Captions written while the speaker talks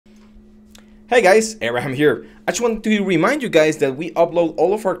Hey guys, Abraham here. I just want to remind you guys that we upload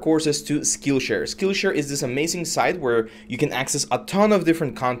all of our courses to Skillshare. Skillshare is this amazing site where you can access a ton of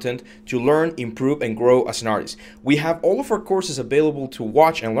different content to learn, improve, and grow as an artist. We have all of our courses available to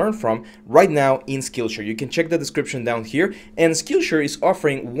watch and learn from right now in Skillshare. You can check the description down here, and Skillshare is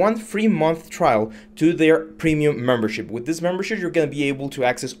offering 1 free month trial to their premium membership. With this membership, you're going to be able to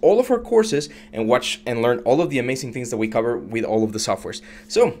access all of our courses and watch and learn all of the amazing things that we cover with all of the softwares.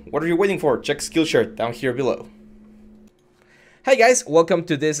 So, what are you waiting for? Check Skillshare down here below. Hey guys, welcome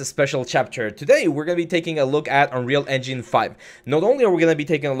to this special chapter. Today we're going to be taking a look at Unreal Engine 5. Not only are we going to be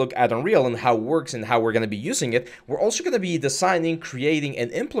taking a look at Unreal and how it works and how we're going to be using it, we're also going to be designing, creating, and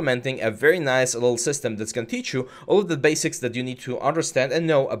implementing a very nice little system that's going to teach you all of the basics that you need to understand and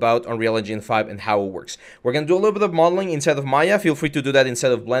know about Unreal Engine 5 and how it works. We're going to do a little bit of modeling inside of Maya. Feel free to do that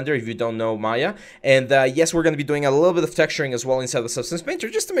inside of Blender if you don't know Maya. And yes, we're going to be doing a little bit of texturing as well inside of Substance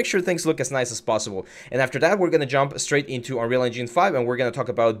Painter just to make sure things look as nice as possible. And after that, we're going to jump straight into Unreal Engine 5, and we're going to talk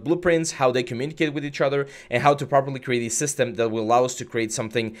about blueprints, how they communicate with each other, and how to properly create a system that will allow us to create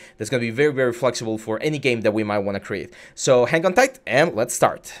something that's going to be very, very flexible for any game that we might want to create. So hang on tight and let's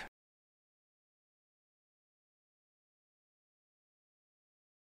start.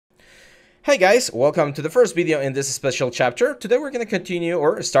 Hey guys, welcome to the first video in this special chapter. Today we're going to continue,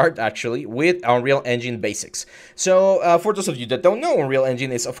 or start actually, with Unreal Engine basics. So for those of you that don't know, Unreal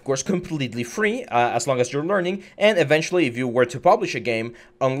Engine is of course completely free as long as you're learning, and eventually if you were to publish a game,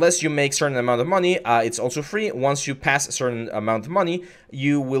 unless you make certain amount of money, it's also free. Once you pass a certain amount of money,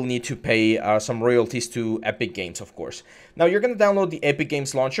 you will need to pay some royalties to Epic Games, of course. Now you're going to download the Epic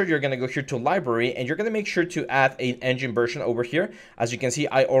Games launcher, you're going to go here to library, and you're going to make sure to add an engine version over here. As you can see,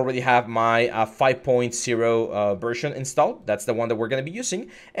 I already have my 5.0 version installed. That's the one that we're going to be using,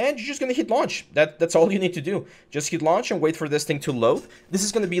 and you're just going to hit launch. That's all you need to do. Just hit launch and wait for this thing to load. This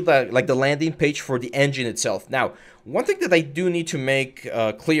is going to be like the landing page for the engine itself. Now, one thing that I do need to make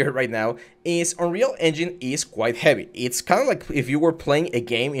clear right now is Unreal Engine is quite heavy. It's kind of like if you were playing a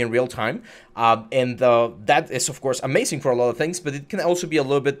game in real time, and that is of course amazing for a lot of things, but it can also be a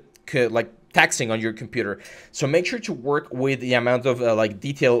little bit like taxing on your computer. So make sure to work with the amount of like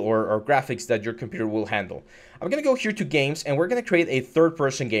detail or graphics that your computer will handle. I'm gonna go here to games, and we're gonna create a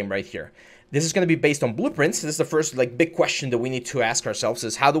third-person game right here. This is going to be based on blueprints. This is the first like big question that we need to ask ourselves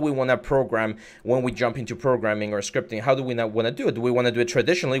is how do we want to program when we jump into programming or scripting? How do we want to do it? Do we want to do it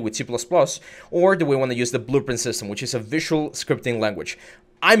traditionally with C++, or do we want to use the blueprint system, which is a visual scripting language?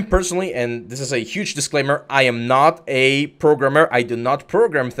 I'm personally, and this is a huge disclaimer, I am not a programmer. I do not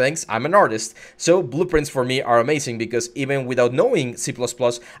program things. I'm an artist. So blueprints for me are amazing because even without knowing C++,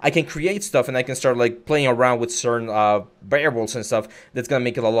 I can create stuff and I can start like playing around with certain variables and stuff. That's going to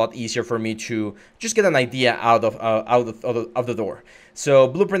make it a lot easier for me to just get an idea out of the door. So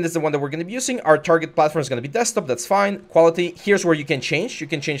Blueprint is the one that we're going to be using. Our target platform is going to be desktop. That's fine. Quality, here's where you can change. You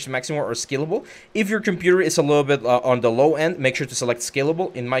can change to maximum or scalable. If your computer is a little bit on the low end, make sure to select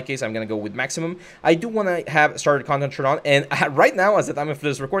scalable. In my case, I'm going to go with maximum. I do want to have started content turned on. And right now, as the time of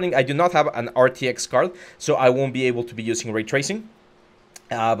this recording, I do not have an RTX card, so I won't be able to be using ray tracing.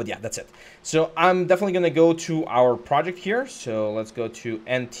 But yeah, that's it. So I'm definitely going to go to our project here. So let's go to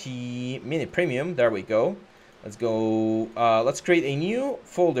NT Mini Premium. There we go. Let's go, let's create a new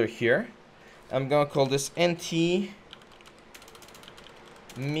folder here. I'm going to call this NT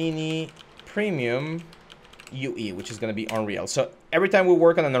Mini Premium UE, which is going to be Unreal. So every time we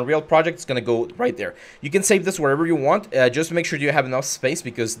work on an Unreal project, it's going to go right there. You can save this wherever you want. Just make sure you have enough space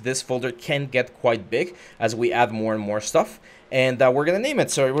because this folder can get quite big as we add more and more stuff. And we're going to name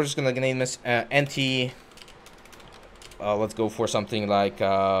it. So we're just going to name this NT. Let's go for something like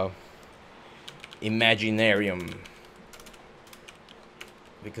Imaginarium,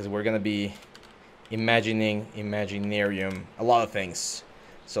 because we're gonna be imagining Imaginarium a lot of things.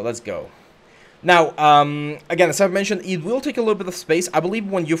 So let's go. Now again, as I've mentioned, it will take a little bit of space. I believe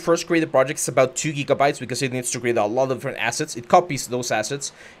when you first create a project, it's about 2 GB because it needs to create a lot of different assets. It copies those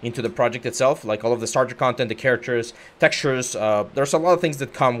assets into the project itself, like all of the starter content, the characters, textures. There's a lot of things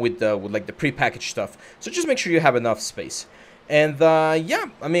that come with like the prepackaged stuff, so just make sure you have enough space. And yeah,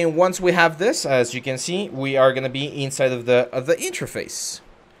 I mean, once we have this, as you can see, we are going to be inside of the interface.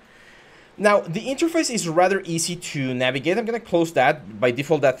 Now, the interface is rather easy to navigate. I'm going to close that. By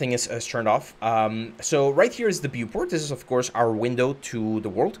default, that thing is turned off. So right here is the viewport. This is, of course, our window to the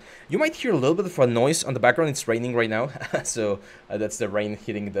world. You might hear a little bit of a noise on the background. It's raining right now. So that's the rain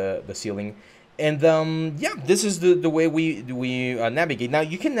hitting the ceiling. And yeah, this is the way we navigate. Now,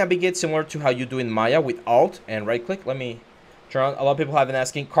 you can navigate similar to how you do in Maya with Alt and right-click. Let me turn on. A lot of people have been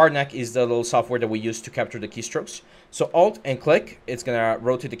asking. Karnak is the little software that we use to capture the keystrokes. So Alt and click, it's gonna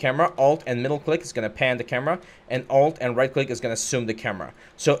rotate the camera. Alt and middle click is gonna pan the camera, and Alt and right click is gonna zoom the camera.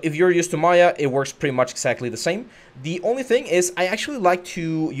 So if you're used to Maya, it works pretty much exactly the same. The only thing is, I actually like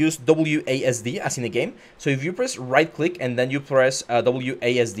to use WASD as in the game. So if you press right click and then you press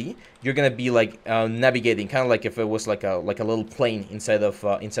WASD, you're gonna be like navigating, kind of like if it was like a little plane inside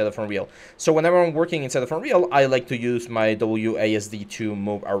of Unreal. So whenever I'm working inside of Unreal, I like to use my WASD to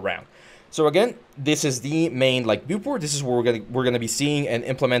move around. So again, this is the main like viewport. This is where we're gonna be seeing and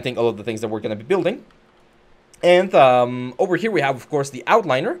implementing all of the things that we're gonna be building. And over here we have, of course, the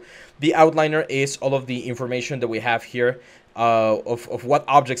outliner. The outliner is all of the information that we have here of what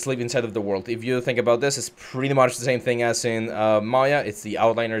objects live inside of the world. If you think about this, it's pretty much the same thing as in Maya. It's the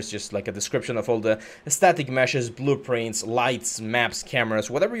outliner is just like a description of all the static meshes, blueprints, lights, maps,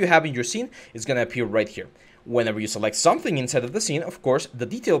 cameras, whatever you have in your scene is gonna appear right here. Whenever you select something inside of the scene, of course, the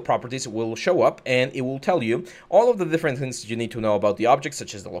detail properties will show up and it will tell you all of the different things you need to know about the object,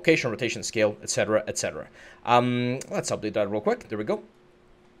 such as the location, rotation, scale, etc., etc. Let's update that real quick. There we go.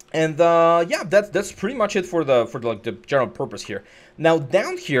 And yeah, that's pretty much it for the general purpose here. Now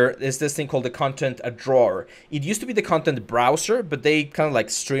down here is this thing called the content drawer. It used to be the content browser, but they kind of like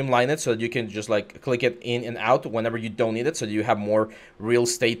streamline it so that you can just like click it in and out whenever you don't need it, so that you have more real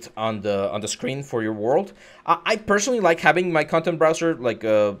estate on the screen for your world. I personally like having my content browser like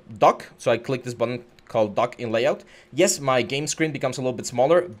dock, so I click this button called dock in layout. Yes, my game screen becomes a little bit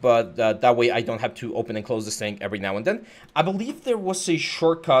smaller, but that way I don't have to open and close this thing every now and then. I believe there was a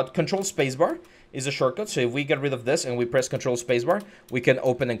shortcut. Control spacebar is a shortcut, so if we get rid of this and we press Control spacebar, we can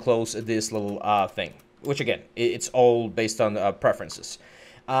open and close this little thing, which again, it's all based on preferences.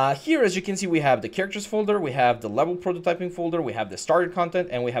 Here, as you can see, we have the characters folder, we have the level prototyping folder, we have the starter content,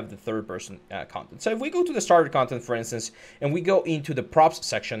 and we have the third person content. So if we go to the starter content, for instance, and we go into the props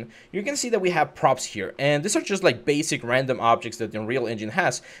section, you can see that we have props here. And these are just like basic random objects that the Unreal Engine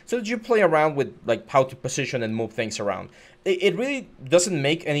has, so that you play around with like how to position and move things around. It really doesn't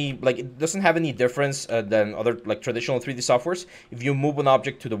make any, like, it doesn't have any difference than other like traditional 3D softwares. If you move an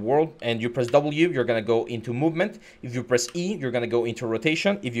object to the world and you press W, you're gonna go into movement. If you press E, you're gonna go into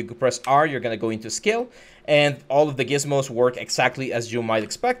rotation. If you press R, you're gonna go into scale. And all of the gizmos work exactly as you might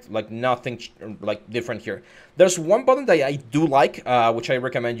expect, like nothing like different here. There's one button that I do like, which I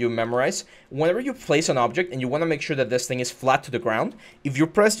recommend you memorize. Whenever you place an object and you want to make sure that this thing is flat to the ground, if you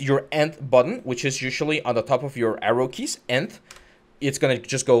press your End button, which is usually on the top of your arrow keys, End, it's gonna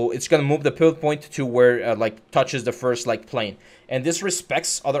just go, it's gonna move the pivot point to where like touches the first like plane. And this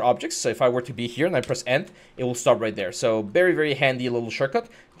respects other objects. So if I were to be here and I press End, it will stop right there. So very, very handy little shortcut.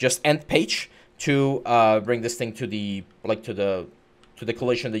 Just End page to bring this thing to the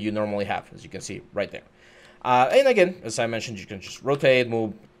collision that you normally have, as you can see right there. And again, as I mentioned, you can just rotate,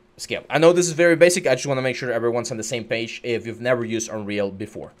 move, scale. I know this is very basic. I just want to make sure everyone's on the same page if you've never used Unreal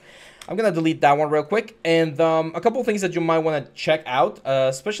before. I'm gonna delete that one real quick. And a couple of things that you might want to check out,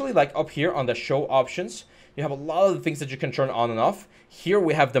 especially like up here on the show options. You have a lot of the things that you can turn on and off. Here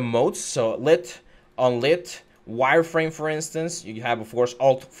we have the modes, so lit, unlit, wireframe, for instance. You have, of course,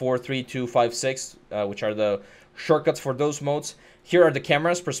 Alt 4, 3, 2, 5, 6, which are the shortcuts for those modes. Here are the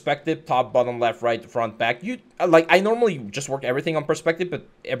cameras: perspective, top, bottom, left, right, front, back. I normally just work everything on perspective, but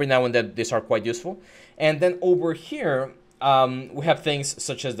every now and then these are quite useful. And then over here, we have things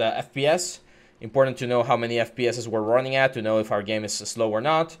such as the FPS. Important to know how many FPSs we're running at to know if our game is slow or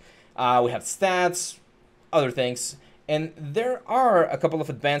not. We have stats, other things. And there are a couple of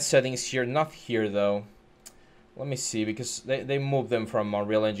advanced settings here, not here though. Let me see, because they moved them from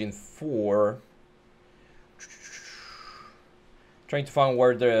Unreal Engine 4. Trying to find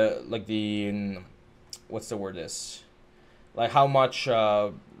where what's the word is, like how much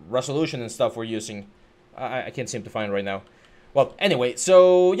resolution and stuff we're using. I can't seem to find right now. Well, anyway,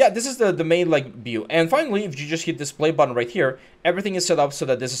 so yeah, this is the main like view. And finally, if you just hit this play button right here, everything is set up so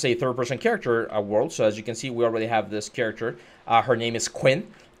that this is a third-person character world. So as you can see, we already have this character. Her name is Quinn.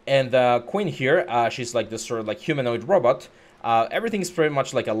 And Quinn here, she's like this sort of like humanoid robot. Everything is pretty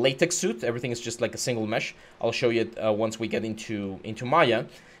much like a latex suit. Everything is just like a single mesh. I'll show you it once we get into Maya.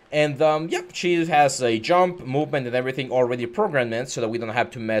 And yep, she has a jump, movement, and everything already programmed in so that we don't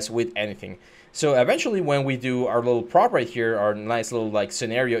have to mess with anything. So eventually, when we do our little prop right here, our nice little like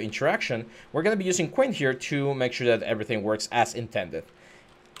scenario interaction, we're going to be using Quinn here to make sure that everything works as intended.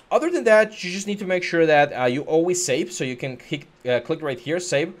 Other than that, you just need to make sure that you always save. So you can click right here,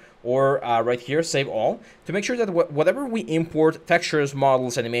 save, or right here, save all, to make sure that whatever we import, textures,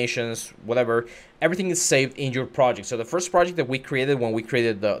 models, animations, whatever, everything is saved in your project. So the first project that we created when we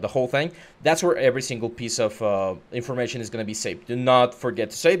created the whole thing, that's where every single piece of information is going to be saved. Do not forget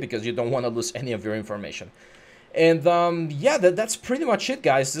to save, because you don't want to lose any of your information. And yeah, that's pretty much it,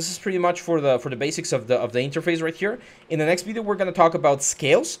 guys. This is pretty much for the basics of the interface right here. In the next video, we're going to talk about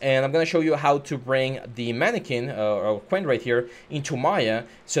scales, and I'm going to show you how to bring the mannequin or Quinn right here into Maya,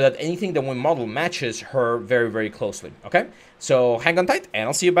 so that anything that we model matches her very, very closely. Okay, so hang on tight, and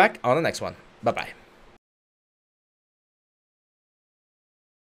I'll see you back on the next one. Bye bye.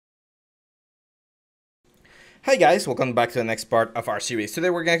 Hi guys, welcome back to the next part of our series.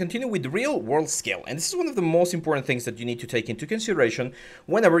 Today we're going to continue with real world scale, and this is one of the most important things that you need to take into consideration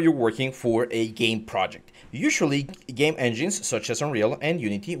whenever you're working for a game project. Usually game engines such as Unreal and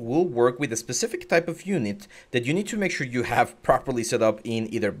Unity will work with a specific type of unit that you need to make sure you have properly set up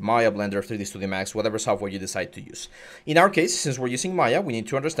in either Maya, Blender, 3D Studio Max, whatever software you decide to use. In our case, since we're using Maya, we need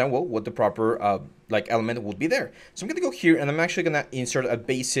to understand, well, what the proper element would be there. So I'm going to go here and I'm actually going to insert a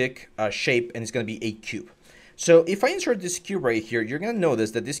basic shape, and it's going to be a cube. So if I insert this cube right here, you're going to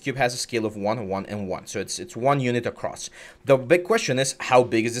notice that this cube has a scale of 1, 1, and 1. So it's 1 unit across. The big question is, how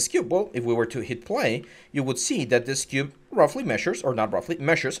big is this cube? Well, if we were to hit play, you would see that this cube roughly measures, or not roughly,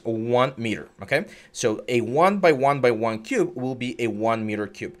 measures 1 meter, okay? So a 1 by 1 by 1 cube will be a 1 meter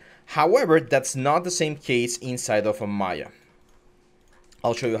cube. However, that's not the same case inside of a Maya.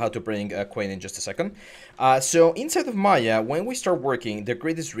 I'll show you how to bring Quinn in just a second. So inside of Maya, when we start working, the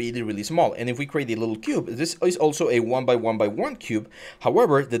grid is really, really small. And if we create a little cube, this is also a 1 by 1 by 1 cube.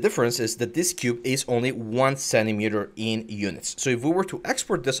 However, the difference is that this cube is only 1 centimeter in units. So if we were to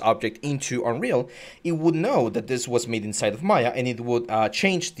export this object into Unreal, it would know that this was made inside of Maya, and it would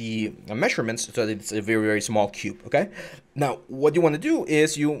change the measurements so that it's a very, very small cube, okay? Now, what you want to do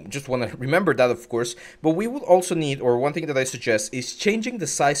is you just want to remember that, of course, but we would also need, or one thing that I suggest, is changing the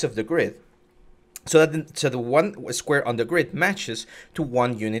size of the grid so that the one square on the grid matches to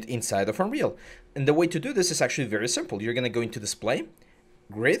 1 unit inside of Unreal. And the way to do this is actually very simple. You're going to go into Display,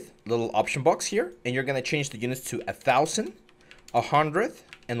 Grid, little option box here, and you're going to change the units to 1,000, 100,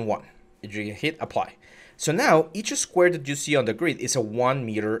 and 1. You hit Apply. So now each square that you see on the grid is a 1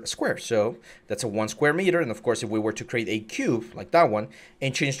 meter square. So that's a 1 square meter. And of course, if we were to create a cube like that one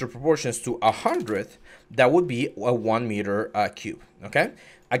and change the proportions to 100, that would be a 1 meter cube. Okay.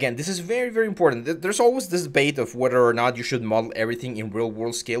 Again, this is very, very important. There's always this debate of whether or not you should model everything in real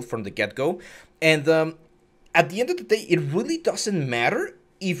world scale from the get-go. And at the end of the day, it really doesn't matter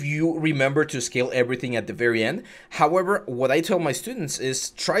if you remember to scale everything at the very end. However, what I tell my students is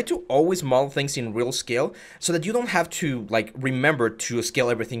try to always model things in real scale so that you don't have to remember to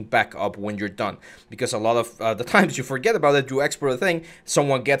scale everything back up when you're done. Because a lot of the times you forget about it, you export a thing,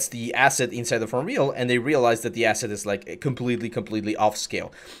 someone gets the asset inside of Unreal and they realize that the asset is completely off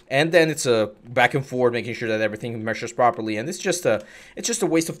scale. And then it's a back and forth making sure that everything measures properly, and it's just a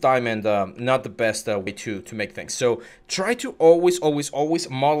waste of time and not the best way to make things. So try to always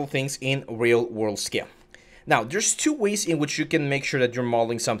model things in real world scale. Now, there's 2 ways in which you can make sure that you're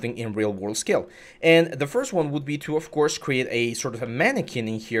modeling something in real world scale. And the first one would be to, of course, create a sort of a mannequin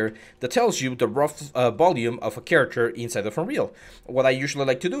in here that tells you the rough volume of a character inside of Unreal. What I usually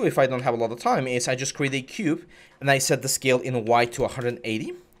like to do if I don't have a lot of time is I just create a cube and I set the scale in Y to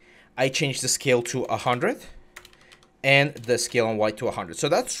 180. I change the scale to 100 and the scale on Y to 100. So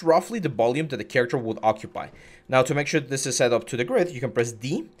that's roughly the volume that the character would occupy. Now, to make sure this is set up to the grid, you can press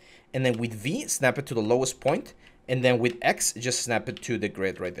D, and then with V, snap it to the lowest point, and then with X, just snap it to the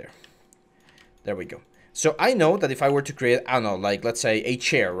grid right there. There we go. So I know that if I were to create, I don't know, let's say a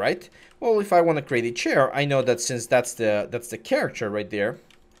chair, right? Well, if I want to create a chair, I know that since that's the character right there,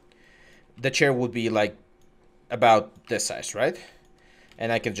 the chair would be about this size, right?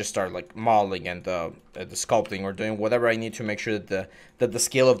 And I can just start modeling and the sculpting or doing whatever I need to make sure that the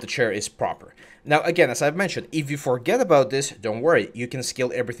scale of the chair is proper. Now, again, as I've mentioned, if you forget about this, don't worry. You can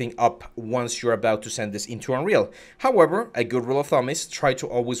scale everything up once you're about to send this into Unreal. However, a good rule of thumb is try to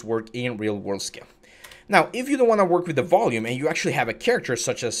always work in real world scale. Now, if you don't want to work with the volume and you actually have a character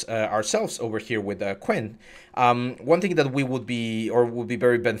such as ourselves over here with Quinn, one thing that would be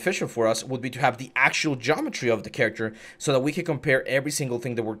very beneficial for us would be to have the actual geometry of the character so that we can compare every single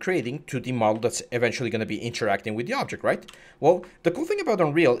thing that we're creating to the model that's eventually going to be interacting with the object, right? Well, the cool thing about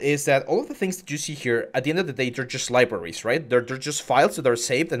Unreal is that all of the things that you see here, at the end of the day, they're just libraries, right? They're just files that are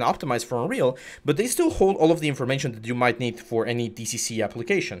saved and optimized for Unreal, but they still hold all of the information that you might need for any DCC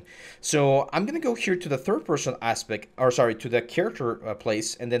application. So I'm going to go here to the third person aspect, or sorry, to the character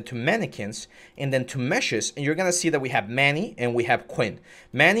place, and then to mannequins, and then to meshes, and you're gonna see that we have Manny and we have Quinn.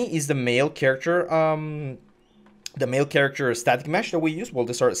 Manny is the male character static mesh that we use. Well,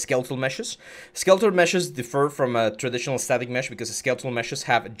 these are skeletal meshes. Skeletal meshes differ from a traditional static mesh because skeletal meshes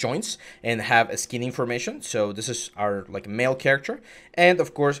have joints and have a skin information. So this is our like male character, and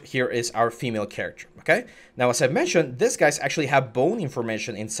of course here is our female character. Okay, now as I mentioned, these guys actually have bone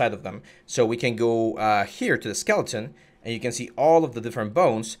information inside of them, so we can go here to the skeleton, and you can see all of the different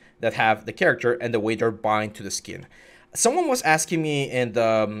bones that have the character and the way they're bind to the skin. Someone was asking me in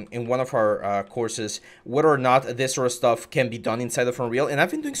one of our courses whether or not this sort of stuff can be done inside of Unreal, and I've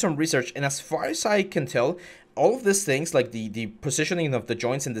been doing some research, and as far as I can tell, all of these things, like the positioning of the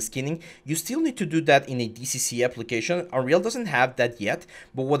joints and the skinning, you still need to do that in a DCC application. Unreal doesn't have that yet,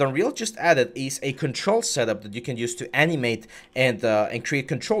 but what Unreal just added is a control setup that you can use to animate and create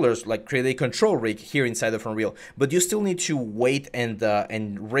controllers, like create a control rig here inside of Unreal. But you still need to wait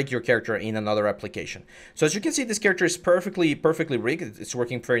and rig your character in another application. So as you can see, this character is perfectly rigged. It's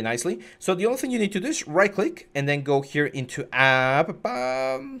working very nicely. So the only thing you need to do is right click and then go here into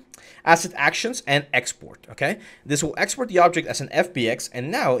Asset Actions and Export. Okay, this will export the object as an FBX,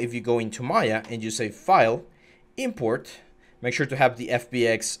 and now if you go into Maya and you say File, Import, make sure to have the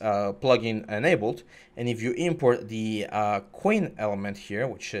FBX plugin enabled, and if you import the Queen element here,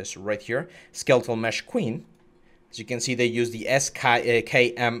 which is right here, Skeletal Mesh Queen, as you can see, they use the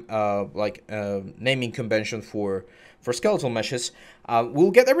SKM naming convention for skeletal meshes. We'll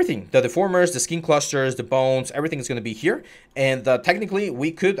get everything, the deformers, the skin clusters, the bones, everything is going to be here. And technically,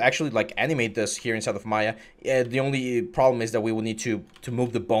 we could actually like animate this here inside of Maya. The only problem is that we will need to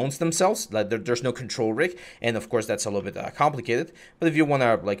move the bones themselves. Like there's no control rig, and of course that's a little bit complicated. But if you want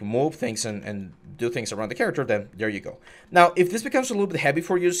to like move things and do things around the character, then there you go. Now, if this becomes a little bit heavy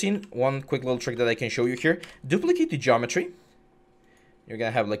for you, one quick little trick that I can show you here: duplicate the geometry. You're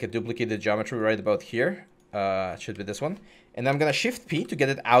gonna have like a duplicated geometry right about here. Should be this one, and I'm gonna Shift P to get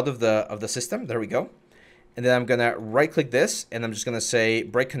it out of the system. There we go. And then I'm gonna right click this, and I'm just gonna say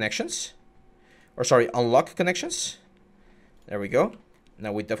break connections, or sorry, unlock connections. There we go.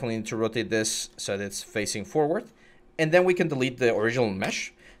 Now we definitely need to rotate this so that it's facing forward, and then we can delete the original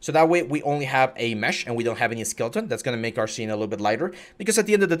mesh. So that way we only have a mesh and we don't have any skeleton. That's going to make our scene a little bit lighter, because at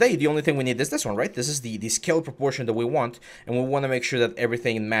the end of the day, the only thing we need is this one, right? This is the scale proportion that we want, and we want to make sure that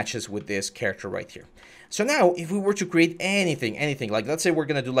everything matches with this character right here. So now, if we were to create anything, like let's say we're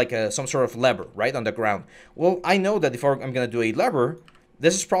going to do like some sort of lever, right, on the ground. Well, I know that if I'm going to do a lever,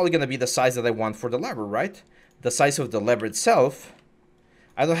 this is probably going to be the size that I want for the lever, right? The size of the lever itself,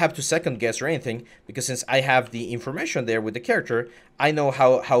 I don't have to second guess or anything, because since I have the information there with the character, I know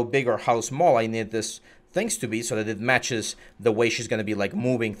how big or how small I need this things to be so that it matches the way she's going to be like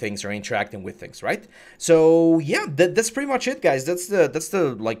moving things or interacting with things, right? So yeah, that's pretty much it, guys. That's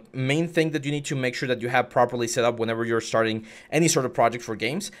the like main thing that you need to make sure that you have properly set up whenever you're starting any sort of project for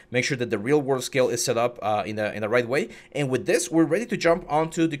games. Make sure that the real world scale is set up in the right way. And with this, we're ready to jump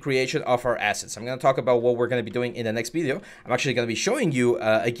onto the creation of our assets. I'm going to talk about what we're going to be doing in the next video. I'm actually going to be showing you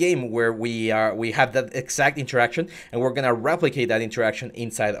a game where we have that exact interaction, and we're going to replicate that interaction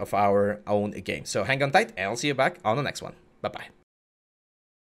inside of our own game. So hang on tight, and I'll see you back on the next one. Bye-bye.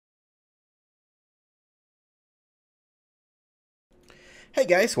 Hey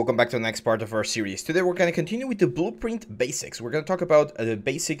guys, welcome back to the next part of our series. Today we're going to continue with the blueprint basics. We're going to talk about the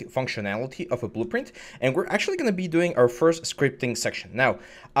basic functionality of a blueprint, and we're actually going to be doing our first scripting section. Now,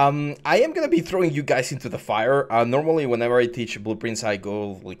 I am going to be throwing you guys into the fire. Normally, whenever I teach blueprints, I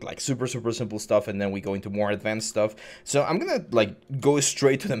go like super simple stuff, and then we go into more advanced stuff. So I'm going to like go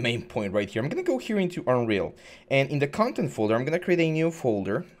straight to the main point right here. I'm going to go here into Unreal, and in the content folder, I'm going to create a new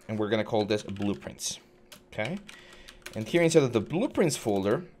folder, and we're going to call this blueprints. Okay. And here inside of the blueprints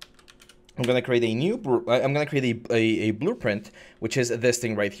folder, I'm going to create a blueprint, which is this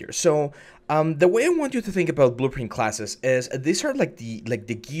thing right here. So the way I want you to think about blueprint classes is these are like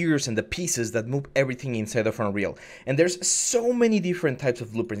the gears and the pieces that move everything inside of Unreal. And there's so many different types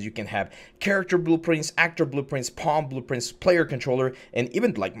of blueprints you can have: character blueprints, actor blueprints, palm blueprints, player controller, and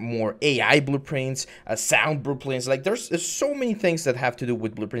even like more AI blueprints, sound blueprints. Like there's so many things that have to do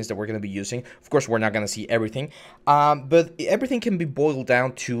with blueprints that we're going to be using. Of course, we're not going to see everything, but everything can be boiled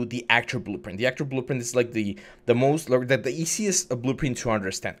down to the actor blueprint. The actor blueprint is like the easiest blueprint to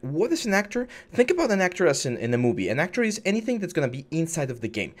understand. What is an actor? Think about an actor as in a movie. An actor is anything that's going to be inside of the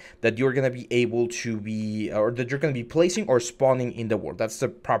game that you're going to be able to be, or that you're going to be placing or spawning in the world. That's the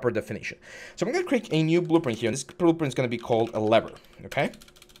proper definition. So I'm going to create a new blueprint here, and this blueprint is going to be called a lever. Okay.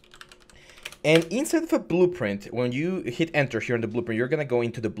 And inside of a blueprint, when you hit enter here in the blueprint, you're gonna go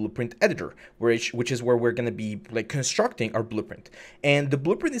into the blueprint editor, which is where we're gonna be like constructing our blueprint. And the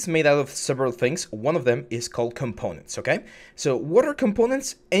blueprint is made out of several things. One of them is called components, okay? So what are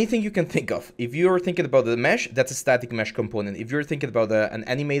components? Anything you can think of. If you're thinking about the mesh, that's a static mesh component. If you're thinking about an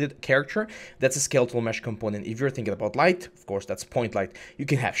animated character, that's a skeletal mesh component. If you're thinking about light, of course, that's point light. You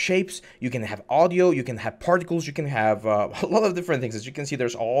can have shapes, you can have audio, you can have particles, you can have a lot of different things. As you can see,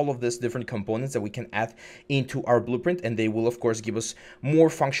 there's all of this different components that we can add into our blueprint, and they will of course give us more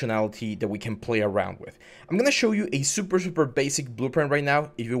functionality that we can play around with. I'm going to show you a super basic blueprint right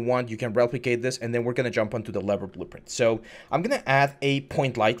now. If you want, you can replicate this, and then we're going to jump onto the lever blueprint. So I'm going to add a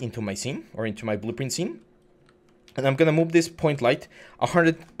point light into my scene, or into my blueprint scene. And I'm going to move this point light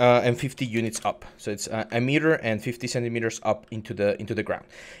 150 units up. So it's a meter and 50 centimeters up into the ground.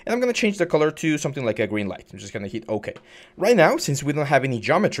 And I'm going to change the color to something like a green light. I'm just going to hit OK. Right now, since we don't have any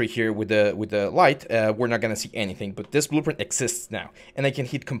geometry here with the light, we're not going to see anything. But this blueprint exists now. And I can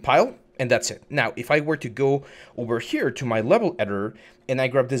hit compile, and that's it. Now, if I were to go over here to my level editor, and I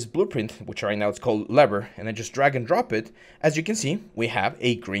grab this blueprint, which right now it's called lever, and I just drag and drop it, as you can see, we have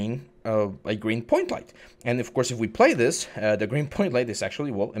a green point light. And of course, if we play this, the green point light is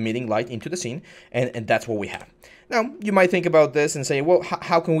actually, well, emitting light into the scene, and that's what we have. Now, you might think about this and say, well,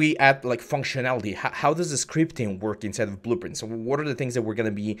 how can we add like functionality? How does the scripting work inside of Blueprint? So what are the things that we're going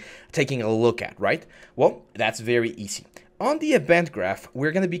to be taking a look at, right? Well, that's very easy. On the event graph,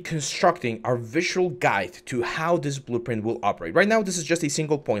 we're going to be constructing our visual guide to how this blueprint will operate. Right now, this is just a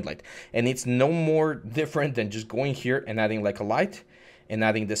single point light, and it's no more different than just going here and adding like a light and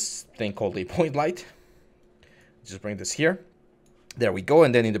adding this thing called a point light. Just bring this here. There we go.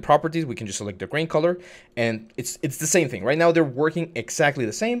 And then in the properties, we can just select the green color, and it's the same thing. Right now, they're working exactly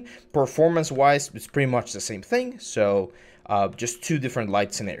the same. Performance-wise, it's pretty much the same thing. So just two different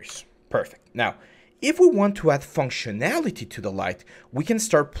light scenarios. Perfect. Now, if we want to add functionality to the light, we can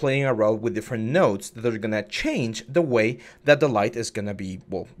start playing around with different nodes that are going to change the way that the light is going to be,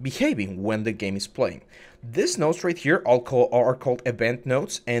 well, behaving when the game is playing. These nodes right here are called event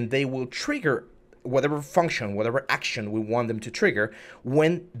nodes, and they will trigger whatever function, whatever action we want them to trigger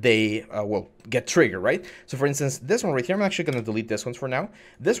when they will get triggered, right? So for instance, this one right here, I'm actually going to delete this one for now.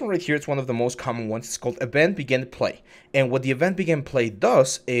 This one right here, it's one of the most common ones. It's called event begin play. And what the event begin play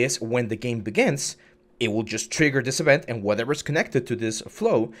does is when the game begins, it will just trigger this event, and whatever's connected to this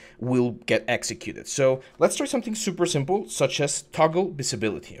flow will get executed. So let's try something super simple, such as toggle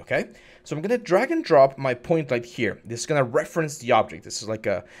visibility, okay? So I'm gonna drag and drop my point light here. This is gonna reference the object. This is like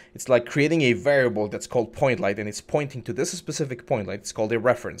it's like creating a variable that's called point light, and it's pointing to this specific point light. It's called a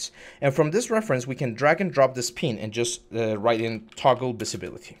reference. And from this reference, we can drag and drop this pin and just write in toggle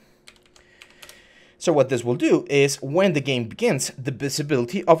visibility. So what this will do is when the game begins, the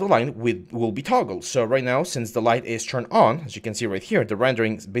visibility of the line will be toggled. So right now, since the light is turned on, as you can see right here, the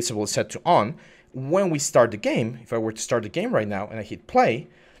rendering visible is set to on. When we start the game, if I were to start the game right now and I hit play,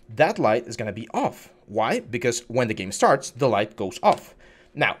 that light is going to be off. Why? Because when the game starts, the light goes off.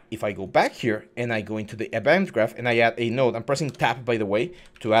 Now, if I go back here and I go into the event graph and I add a node, I'm pressing tab, by the way,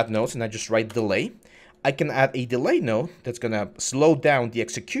 to add nodes, and I just write delay. I can add a delay node that's going to slow down the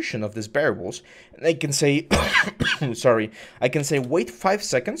execution of these variables. And I can say, sorry, I can say wait 5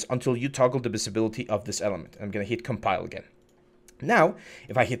 seconds until you toggle the visibility of this element. I'm going to hit compile again. Now,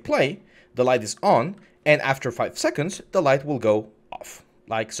 if I hit play, the light is on, and after 5 seconds, the light will go off,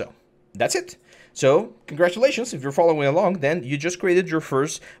 like so. That's it. So, congratulations, if you're following along, then you just created your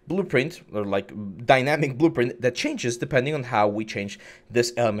first blueprint, or like dynamic blueprint that changes depending on how we change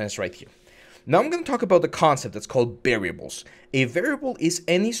these elements right here. Now I'm going to talk about the concept that's called variables. A variable is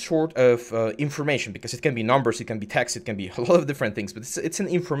any sort of information, because it can be numbers, it can be text, it can be a lot of different things, but it's an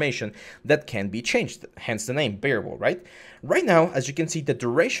information that can be changed, hence the name variable, right? Right now, as you can see, the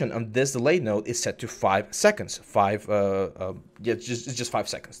duration on this delay node is set to 5 seconds. It's just 5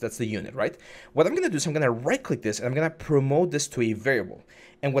 seconds. That's the unit, right? What I'm going to do is I'm going to right-click this, and I'm going to promote this to a variable.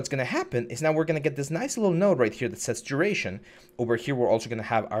 And what's going to happen is now we're going to get this nice little node right here that says duration. Over here, we're also going to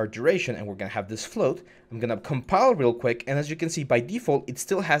have our duration, and we're going to have this float. I'm going to compile real quick, and as you can see, by default, it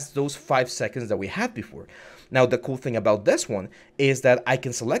still has those 5 seconds that we had before. Now, the cool thing about this one is that I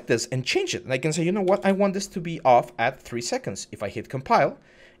can select this and change it. And I can say, you know what, I want this to be off at 3 seconds. If I hit compile,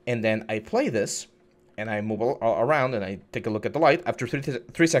 and then I play this, and I move around and I take a look at the light, after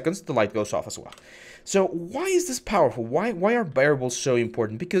 3 seconds, the light goes off as well. So why is this powerful? Why are variables so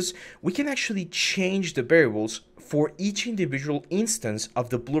important? Because we can actually change the variables for each individual instance of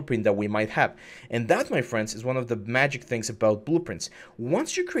the blueprint that we might have. And that, my friends, is one of the magic things about blueprints.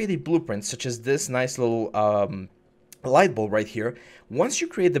 Once you create a blueprint, such as this nice little light bulb right here, once you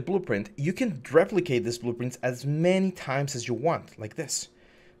create the blueprint, you can replicate this blueprint as many times as you want, like this.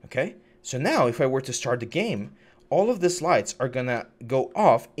 Okay, so now if I were to start the game, all of these lights are gonna go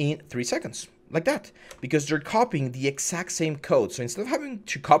off in 3 seconds, like that, because they're copying the exact same code. So instead of having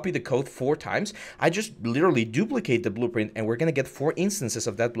to copy the code 4 times, I just literally duplicate the blueprint, and we're gonna get 4 instances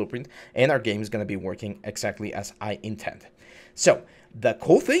of that blueprint, and our game is gonna be working exactly as I intend. So the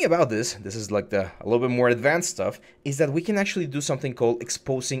cool thing about this is like a little bit more advanced stuff, is that we can actually do something called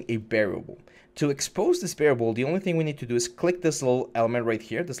exposing a variable. To expose this variable, the only thing we need to do is click this little element right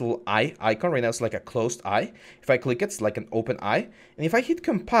here, this little eye icon. Right now it's like a closed eye. If I click it, it's like an open eye. And if I hit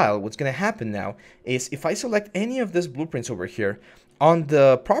compile, what's going to happen now is if I select any of these blueprints over here, on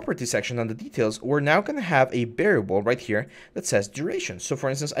the property section, on the details, we're now going to have a variable right here that says duration. So for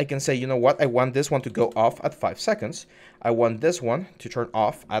instance, I can say, you know what, I want this one to go off at 5 seconds. I want this one to turn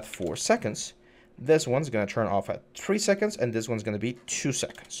off at 4 seconds. This one's going to turn off at 3 seconds, and this one's going to be 2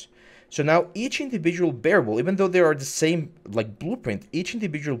 seconds. So now each individual variable, even though they are the same like blueprint, each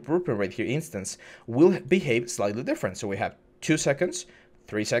individual blueprint right here instance will behave slightly different. So we have 2 seconds,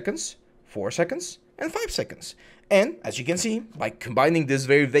 3 seconds, 4 seconds, and 5 seconds. And as you can see, by combining these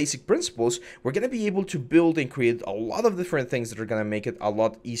very basic principles, we're going to be able to build and create a lot of different things that are going to make it a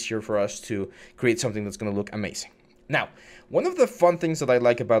lot easier for us to create something that's going to look amazing. Now, one of the fun things that I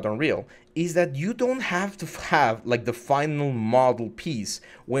like about Unreal is that you don't have to have like the final model piece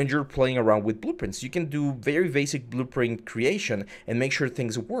when you're playing around with blueprints. You can do very basic blueprint creation and make sure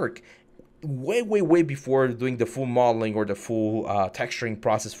things work way before doing the full modeling or the full texturing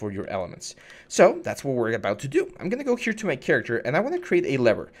process for your elements. So that's what we're about to do. I'm gonna go here to my character, and I want to create a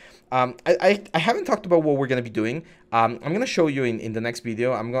lever. I haven't talked about what we're gonna be doing. I'm gonna show you in the next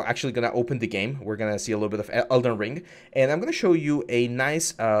video. I'm actually gonna open the game. We're gonna see a little bit of Elden Ring, and I'm gonna show you a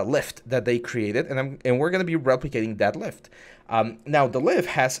nice lift that they created, and we're gonna be replicating that lift. Now the lift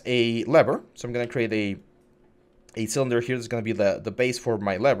has a lever, so I'm gonna create a cylinder here that's gonna be the base for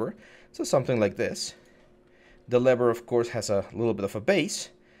my lever. So something like this. The lever, of course, has a little bit of a base.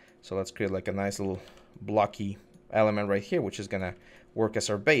 So let's create like a nice little blocky element right here, which is going to work as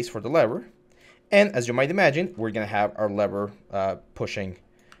our base for the lever. And as you might imagine, we're going to have our lever pushing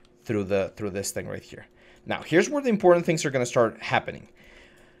through this thing right here. Now, here's where the important things are going to start happening.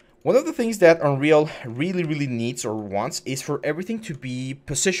 One of the things that Unreal really needs or wants is for everything to be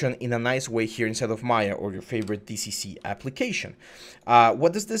positioned in a nice way here inside of Maya or your favorite DCC application.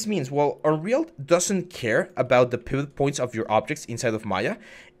 What does this mean? Well, Unreal doesn't care about the pivot points of your objects inside of Maya.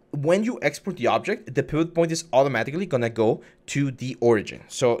 When you export the object, the pivot point is automatically going to go to the origin.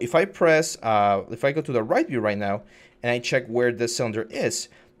 So if I press, if I go to the right view right now and I check where the cylinder is,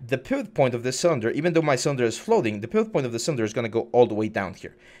 the pivot point of the cylinder, even though my cylinder is floating, the pivot point of the cylinder is going to go all the way down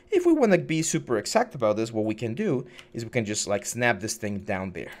here. If we want to be super exact about this, what we can do is we can just like snap this thing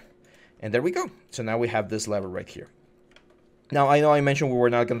down there. And there we go. So now we have this lever right here. Now, I know I mentioned we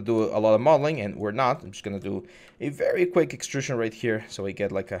were not going to do a lot of modeling, and we're not. I'm just going to do a very quick extrusion right here so we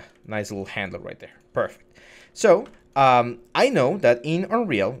get like a nice little handle right there. Perfect. So I know that in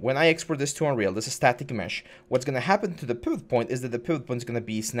Unreal, when I export this to Unreal, this is static mesh, what's going to happen to the pivot point is that the pivot point is going to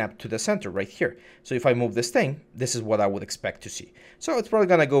be snapped to the center right here. So if I move this thing, this is what I would expect to see. So it's probably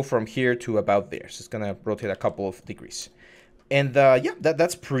going to go from here to about there. So it's going to rotate a couple of degrees. And yeah,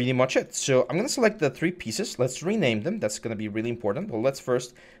 that's pretty much it. So I'm going to select the 3 pieces. Let's rename them. That's going to be really important. Well, let's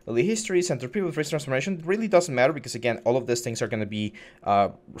first, the history, center pivot, face transformation. It really doesn't matter because, again, all of these things are going to be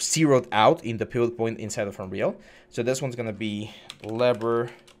zeroed out in the pivot point inside of Unreal. So this one's going to be lever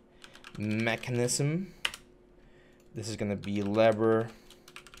mechanism. This is going to be lever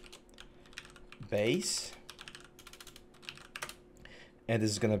base. And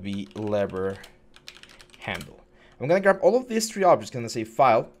this is going to be lever handle. I'm going to grab all of these 3 objects. I'm going to say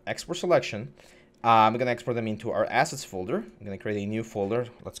File, Export Selection. I'm going to export them into our Assets folder. I'm going to create a new folder.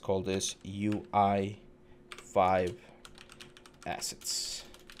 Let's call this UI5 Assets.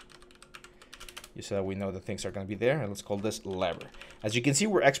 Just so that we know that things are going to be there. And let's call this Lever. As you can see,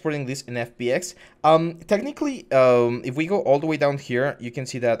 we're exporting this in FBX. Technically, if we go all the way down here, you can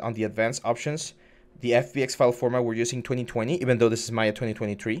see that on the Advanced Options, the FBX file format, we're using 2020, even though this is Maya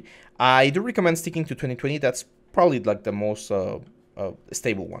 2023. I do recommend sticking to 2020. That's probably like the most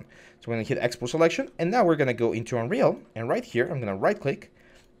stable one. So we're going to hit export selection, and now we're going to go into Unreal, and right here I'm going to right click,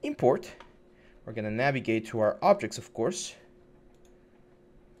 import. We're going to navigate to our objects, of course.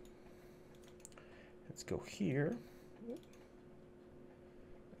 Let's go here.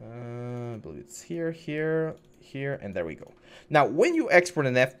 I believe it's here, here, and there we go. Now, when you export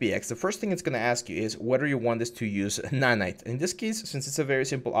an FBX, the first thing it's going to ask you is whether you want this to use nanite. In this case, since it's a very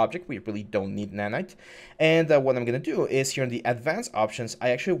simple object, we really don't need nanite. And what I'm going to do is here in the advanced options, I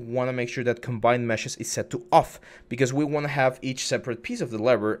actually want to make sure that combined meshes is set to off, because we want to have each separate piece of the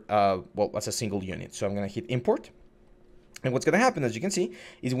lever, well, as a single unit. So I'm going to hit import. And what's going to happen, as you can see,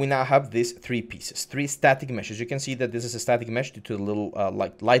 is we now have these three pieces, three static meshes. You can see that this is a static mesh due to the little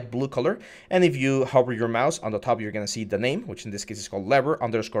light blue color. And if you hover your mouse on the top, you're going to see the name, which in this case is called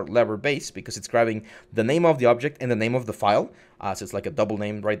lever_lever base, because it's grabbing the name of the object and the name of the file. So it's like a double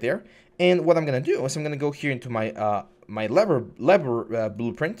name right there. And what I'm going to do is I'm going to go here into my my lever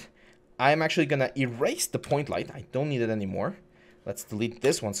blueprint. I'm actually going to erase the point light. I don't need it anymore. Let's delete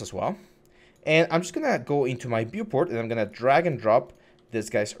this ones as well. And I'm just going to go into my viewport and I'm going to drag and drop this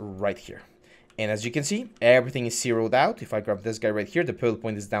guys right here. And as you can see, everything is zeroed out. If I grab this guy right here, the pivot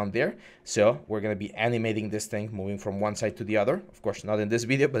point is down there. So we're going to be animating this thing, moving from one side to the other. Of course, not in this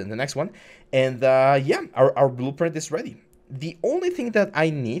video, but in the next one. And yeah, our blueprint is ready. The only thing that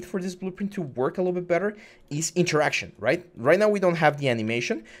I need for this blueprint to work a little bit better is interaction, right? Right now we don't have the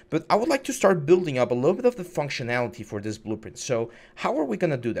animation, but I would like to start building up a little bit of the functionality for this blueprint. So how are we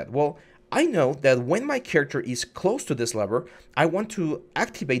going to do that? Well, I know that when my character is close to this lever, I want to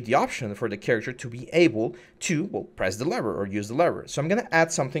activate the option for the character to be able to, well, press the lever or use the lever. So I'm going to add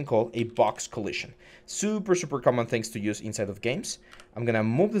something called a box collision. Super common things to use inside of games. I'm going to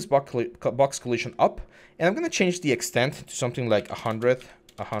move this box collision up, and I'm going to change the extent to something like 100,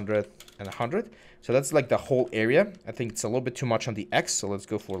 100, and 100. So that's like the whole area. I think it's a little bit too much on the X, so let's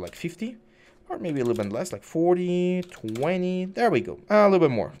go for like 50. Or maybe a little bit less, like 40, 20, there we go. A little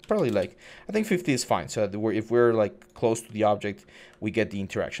bit more, probably like, I think 50 is fine. So that if we're like close to the object, we get the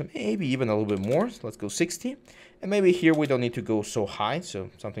interaction. Maybe even a little bit more, so let's go 60. And maybe here we don't need to go so high, so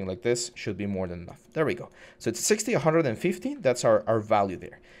something like this should be more than enough. There we go. So it's 60, 150, that's our value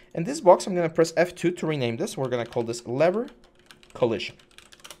there. And this box, I'm gonna press F2 to rename this. We're gonna call this lever collision.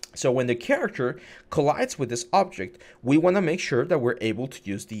 So when the character collides with this object, we want to make sure that we're able to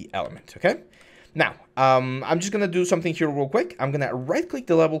use the element, okay? Now, I'm just going to do something here real quick. I'm going to right-click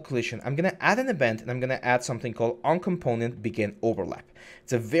the level collision. I'm going to add an event, and I'm going to add something called onComponent begin overlap.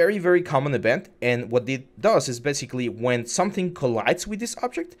 It's a very common event, and what it does is basically when something collides with this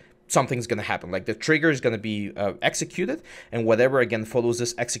object, something's going to happen. Like the trigger is going to be executed, and whatever, again, follows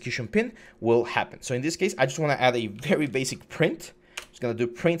this execution pin will happen. So in this case, I just want to add a very basic print. It's going to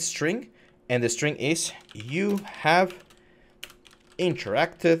do print string, and the string is you have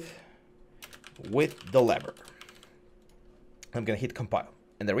interacted with the lever. I'm going to hit compile,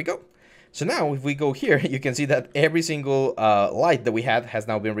 and there we go. So now if we go here, you can see that every single light that we had has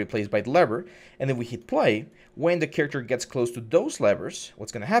now been replaced by the lever. And then we hit play. When the character gets close to those levers,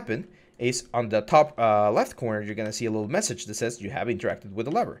 what's going to happen is on the top left corner, you're going to see a little message that says you have interacted with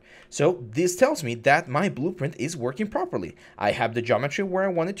the lever. So this tells me that my blueprint is working properly. I have the geometry where I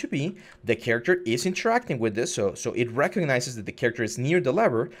want it to be. The character is interacting with this, so it recognizes that the character is near the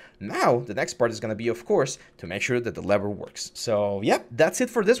lever. Now, the next part is going to be, of course, to make sure that the lever works. So, yeah, that's it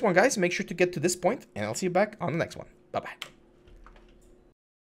for this one, guys. Make sure to get to this point, and I'll see you back on the next one. Bye-bye.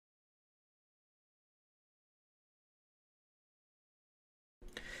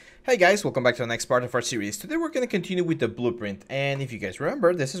 Hey guys, welcome back to the next part of our series. Today we're going to continue with the blueprint, and if you guys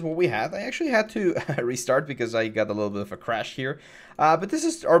remember, this is what we had. I actually had to restart because I got a little bit of a crash here, but this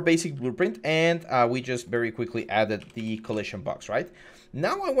is our basic blueprint, and we just very quickly added the collision box, right?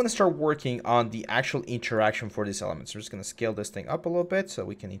 Now I want to start working on the actual interaction for this element. So we're just going to scale this thing up a little bit so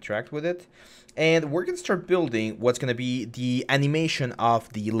we can interact with it. And we're going to start building what's going to be the animation of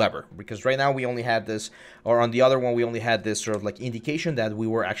the lever. Because right now we only had this, or on the other one we only had this sort of like indication that we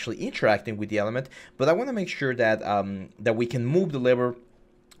were actually interacting with the element. But I want to make sure that, that we can move the lever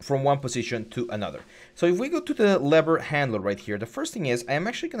from one position to another. So if we go to the lever handler right here, the first thing is I am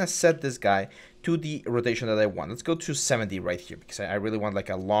actually going to set this guy to the rotation that I want. Let's go to 70 right here because I really want like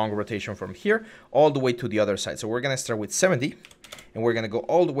a long rotation from here all the way to the other side. So we're going to start with 70 and we're going to go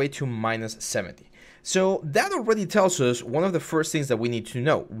all the way to minus 70. So that already tells us one of the first things that we need to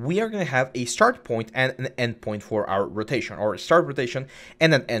know. We are going to have a start point and an end point for our rotation, or a start rotation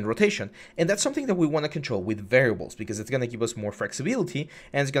and an end rotation. And that's something that we want to control with variables because it's going to give us more flexibility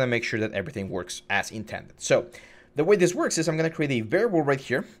and it's going to make sure that everything works as intended. So the way this works is I'm going to create a variable right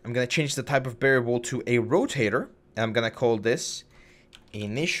here. I'm going to change the type of variable to a rotator, and I'm going to call this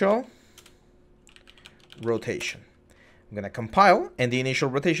initial rotation. I'm going to compile, and the initial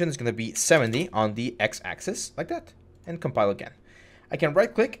rotation is going to be 70 on the x-axis, like that, and compile again. I can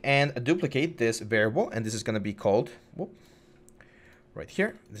right-click and duplicate this variable, and this is going to be called, right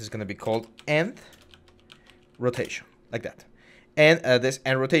here, this is going to be called end rotation, like that. And this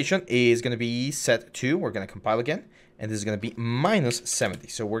end rotation is going to be set to, we're going to compile again, and this is going to be minus 70.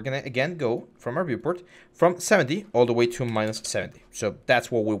 So we're going to, again, go from our viewport from 70 all the way to minus 70. So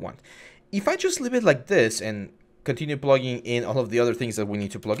that's what we want. If I just leave it like this and continue plugging in all of the other things that we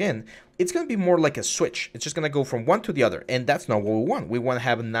need to plug in, it's going to be more like a switch. It's just going to go from one to the other, and that's not what we want. We want to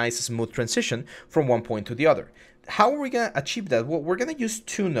have a nice, smooth transition from one point to the other. How are we going to achieve that? Well, we're going to use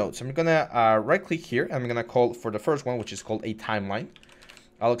two nodes. I'm going to right-click here. I'm going to call for the first one, which is called a timeline.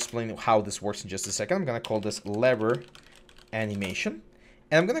 I'll explain how this works in just a second. I'm going to call this lever animation.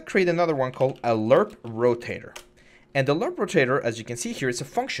 And I'm going to create another one called a lerp rotator. And the lerp rotator, as you can see here, is a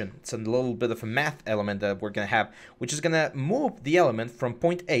function. It's a little bit of a math element that we're going to have, which is going to move the element from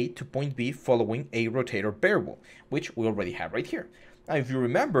point A to point B following a rotator variable, which we already have right here. Now, if you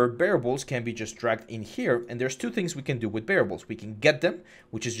remember, variables can be just dragged in here, and there's two things we can do with variables. We can get them,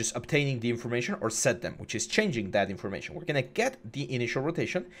 which is just obtaining the information, or set them, which is changing that information. We're going to get the initial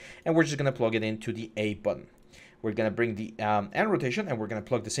rotation, and we're just going to plug it into the A button. We're going to bring the end rotation, and we're going to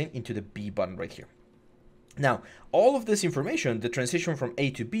plug this in into the B button right here. Now, all of this information, the transition from A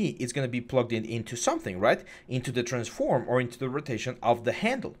to B, is going to be plugged in into something, right? Into the transform or into the rotation of the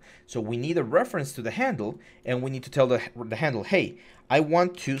handle. So we need a reference to the handle, and we need to tell the handle, hey, I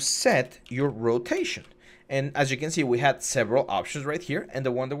want to set your rotation. And as you can see, we had several options right here, and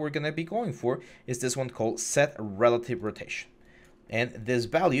the one that we're going to be going for is this one called set relative rotation. And this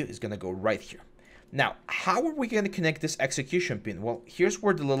value is going to go right here. Now, how are we going to connect this execution pin? Well, here's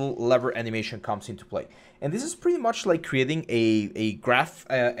where the little lever animation comes into play. And this is pretty much like creating a graph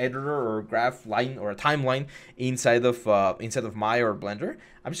editor or graph line or a timeline inside of Maya or Blender.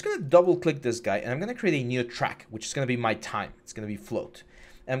 I'm just going to double click this guy, and I'm going to create a new track, which is going to be my time. It's going to be float.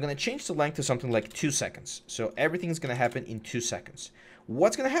 And I'm going to change the length to something like 2 seconds. So everything's going to happen in 2 seconds.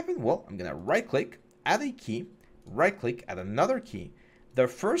 What's going to happen? Well, I'm going to right click, add a key, right click, add another key. The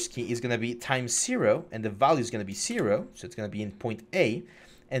first key is going to be times 0, and the value is going to be 0, so it's going to be in point A.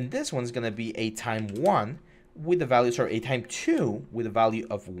 And this one's going to be a time 1 with the value, sorry, a time 2 with a value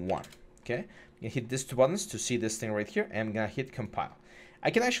of 1. Okay, I'm going to hit these two buttons to see this thing right here, and I'm going to hit compile.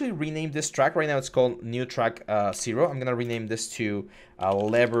 I can actually rename this track. Right now it's called new track 0. I'm going to rename this to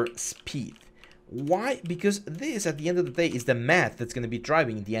lever speed. Why? Because this, at the end of the day, is the math that's going to be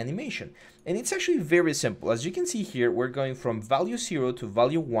driving the animation. And it's actually very simple. As you can see here, we're going from value 0 to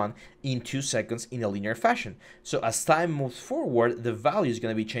value 1 in 2 seconds in a linear fashion. So as time moves forward, the value is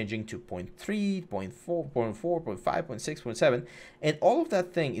going to be changing to 0.3, 0.4, 0.4, 0.5, 0.6, 0.7. And all of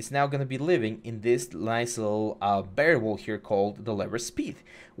that thing is now going to be living in this nice little variable here called the lever speed,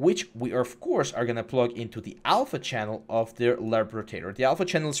 which we, of course, are going to plug into the alpha channel of the lerp rotator. The alpha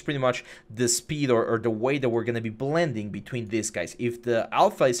channel is pretty much the speed or the way that we're going to be blending between these guys. If the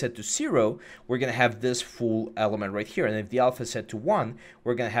alpha is set to 0, we're going to have this full element right here. And if the alpha is set to 1,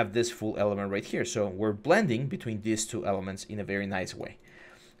 we're going to have this full element right here. So we're blending between these two elements in a very nice way.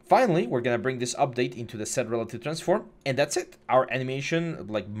 Finally, we're going to bring this update into the set relative transform, and that's it. Our animation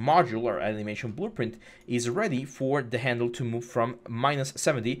module, our animation blueprint is ready for the handle to move from minus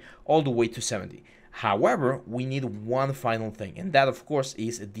 70 all the way to 70. However, we need one final thing, and that, of course,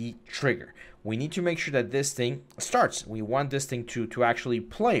 is the trigger. We need to make sure that this thing starts. We want this thing to actually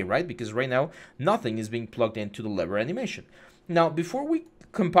play, right? Because right now, nothing is being plugged into the lever animation. Now, before we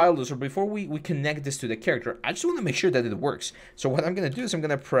compile this, or before we connect this to the character, I just want to make sure that it works. So what I'm going to do is I'm going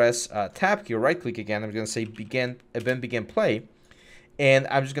to press tab key, right click again. I'm going to say begin event begin play, and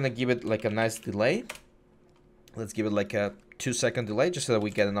I'm just going to give it like a nice delay. Let's give it like a 2-second delay, just so that we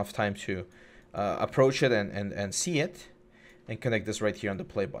get enough time to approach it and see it, and connect this right here on the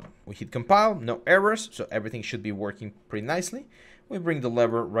play button. We hit compile, no errors, so everything should be working pretty nicely. We bring the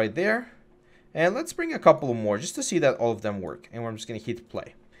lever right there. And let's bring a couple more just to see that all of them work. And we're just going to hit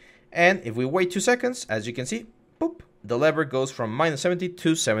play. And if we wait 2 seconds, as you can see, boop, the lever goes from minus 70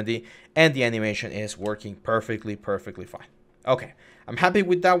 to 70, and the animation is working perfectly fine. Okay, I'm happy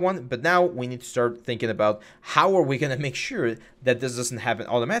with that one, but now we need to start thinking about how are we going to make sure that this doesn't happen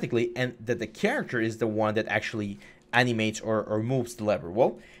automatically and that the character is the one that actually animates or moves the lever.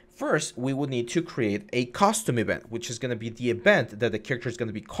 Well, first, we would need to create a custom event, which is going to be the event that the character is going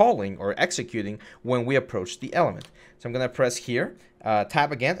to be calling or executing when we approach the element. So I'm going to press here,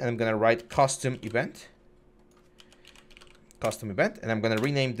 tab again, and I'm going to write custom event, and I'm going to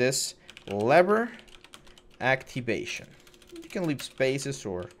rename this lever activation. You can leave spaces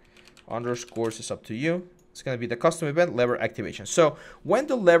or underscores, it's up to you. It's going to be the custom event lever activation. So when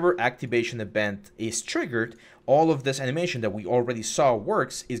the lever activation event is triggered, all of this animation that we already saw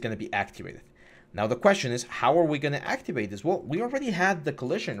works is going to be activated. Now the question is, how are we going to activate this? Well, we already had the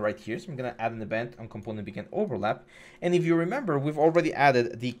collision right here, so I'm going to add an event on component begin overlap. And if you remember, we've already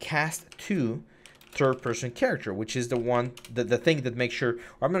added the cast to third person character, which is the one, the thing that makes sure,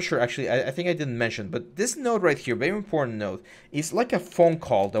 or I'm not sure actually, I think I didn't mention, but this node right here, very important node, is like a phone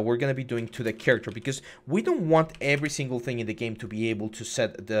call that we're going to be doing to the character, because we don't want every single thing in the game to be able to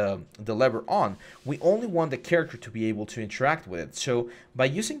set the lever on. We only want the character to be able to interact with it. So by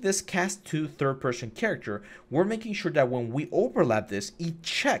using this cast to third person character, we're making sure that when we overlap this, it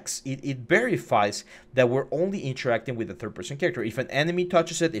checks, it verifies that we're only interacting with the third person character. If an enemy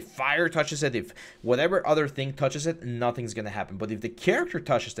touches it, if fire touches it, if whatever other thing touches it, nothing's going to happen. But if the character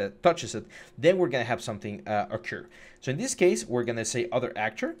touches it, then we're going to have something occur. So in this case, we're going to say other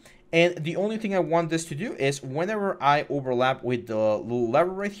actor. And the only thing I want this to do is whenever I overlap with the little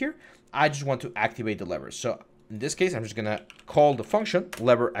lever right here, I just want to activate the lever. So in this case, I'm just going to call the function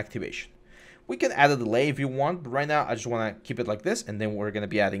lever activation. We can add a delay if you want, but right now I just want to keep it like this, and then we're going to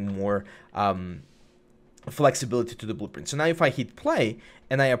be adding more flexibility to the blueprint. So now if I hit play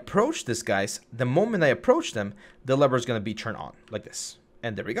and I approach these guys, the moment I approach them, the lever is going to be turned on like this.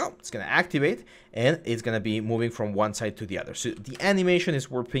 And there we go. It's going to activate, and it's going to be moving from one side to the other. So the animation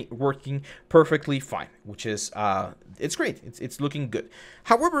is working perfectly fine, which is, it's great. It's looking good.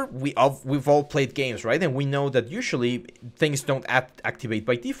 However, we've all played games, right? And we know that usually things don't activate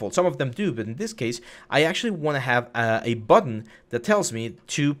by default. Some of them do, but in this case, I actually want to have a button that tells me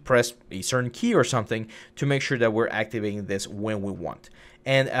to press a certain key or something to make sure that we're activating this when we want.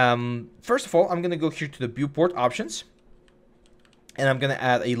 And first of all, I'm going to go here to the viewport options. And I'm going to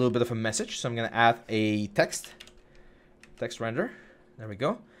add a little bit of a message. So I'm going to add a text render. There we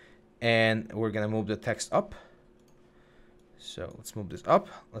go. And we're going to move the text up. So let's move this up.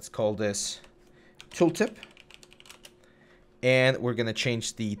 Let's call this tooltip. And we're going to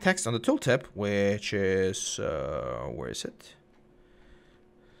change the text on the tooltip, which is, where is it?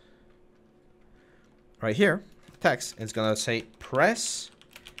 Right here, text. It's going to say press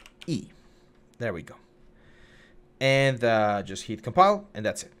E. There we go. And just hit compile, and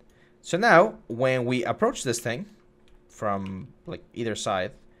that's it. So now, when we approach this thing from like either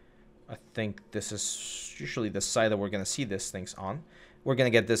side, I think this is usually the side that we're going to see these things on, we're going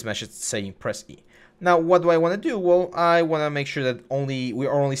to get this message saying press E. Now, what do I want to do? Well, I want to make sure that we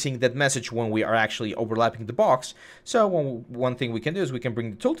are only seeing that message when we are actually overlapping the box. So one thing we can do is we can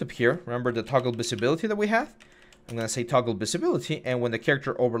bring the tooltip here. Remember the toggle visibility that we have? I'm going to say toggle visibility, and when the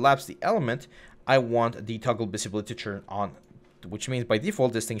character overlaps the element, I want the toggle visibility to turn on, which means by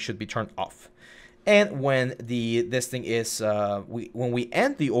default this thing should be turned off. And when this thing is when we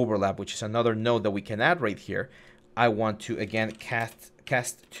end the overlap, which is another node that we can add right here, I want to again cast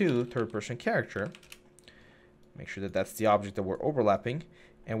to third person character. Make sure that that's the object that we're overlapping,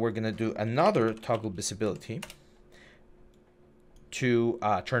 and we're going to do another toggle visibility to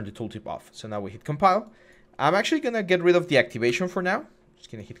turn the tooltip off. So now we hit compile. I'm actually going to get rid of the activation for now.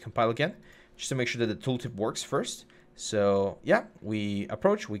 Just going to hit compile again, just to make sure that the tooltip works first. So yeah, we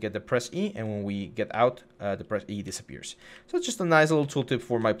approach, we get the press E, and when we get out, the press E disappears. So it's just a nice little tooltip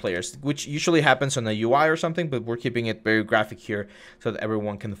for my players, which usually happens on a UI or something, but we're keeping it very graphic here so that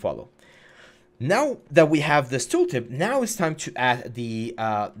everyone can follow. Now that we have this tooltip, now it's time to add the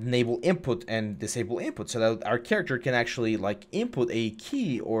enable input and disable input, so that our character can actually like input a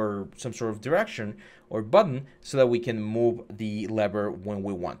key or some sort of direction or button so that we can move the lever when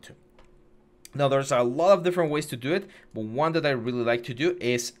we want to. Now there's a lot of different ways to do it, but one that I really like to do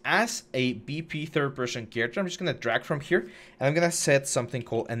is as a BP third person character, I'm just going to drag from here and I'm going to set something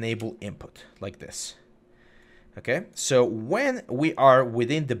called enable input like this. Okay, so when we are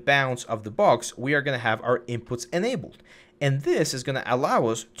within the bounds of the box, we are going to have our inputs enabled. And this is going to allow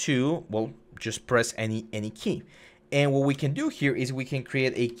us to, well, just press any key. And what we can do here is we can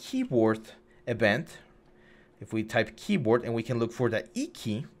create a keyboard event. If we type keyboard and we can look for the E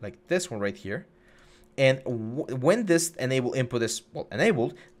key, like this one right here. And when this enable input is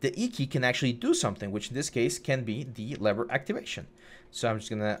enabled, the E key can actually do something, which in this case can be the lever activation. So I'm just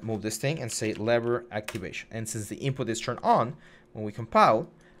going to move this thing and say lever activation. And since the input is turned on, when we compile,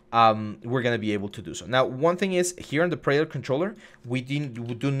 we're going to be able to do so. Now, one thing is here on the player controller, we do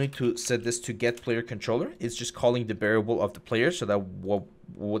need to set this to get player controller. It's just calling the variable of the player so that what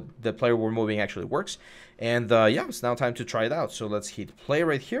the player we're moving actually works. And yeah, it's now time to try it out. So let's hit play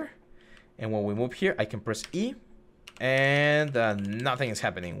right here. And when we move here, I can press E. And nothing is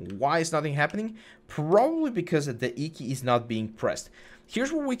happening. Why is nothing happening? Probably because the E key is not being pressed.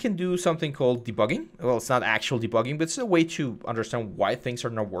 Here's where we can do something called debugging. Well, it's not actual debugging, but it's a way to understand why things are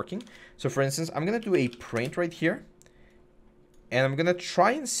not working. So for instance, I'm going to do a print right here. and I'm gonna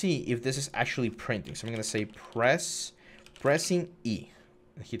try and see if this is actually printing. So I'm gonna say pressing E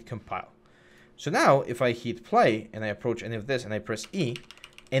and hit compile. So now if I hit play and I approach any of this and I press E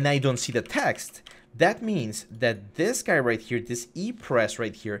and I don't see the text, that means that this guy right here, this E press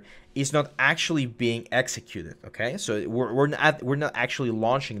right here, is not actually being executed. Okay, so we're not actually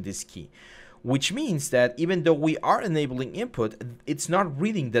launching this key, which means that even though we are enabling input, it's not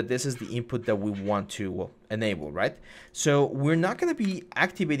reading that this is the input that we want to enable, right? So we're not going to be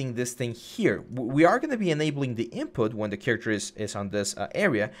activating this thing here. We are going to be enabling the input when the character is on this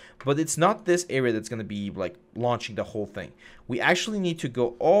area, but it's not this area that's going to be like launching the whole thing. We actually need to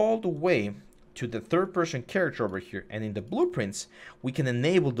go all the way to the third person character over here, and in the blueprints we can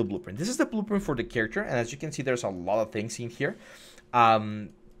enable the blueprint. This is the blueprint for the character, and as you can see, there's a lot of things in here.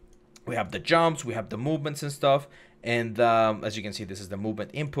 We have the jumps, we have the movements and stuff, and as you can see, this is the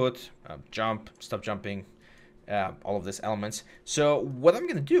movement input, jump, stop jumping, all of these elements. So what I'm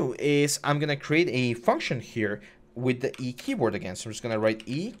gonna do is I'm gonna create a function here with the E keyboard again. So I'm just gonna write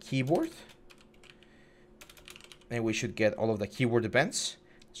E keyboard, and we should get all of the keyboard events.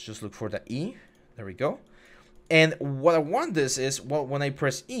 Let's just look for the E. There we go. And what I want this is, well, when I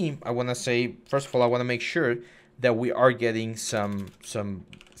press E, I want to say, first of all, I want to make sure that we are getting some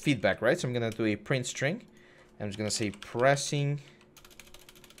feedback, right? So I'm going to do a print string. I'm just going to say pressing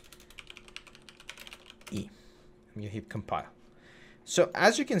E. I'm going to hit compile. So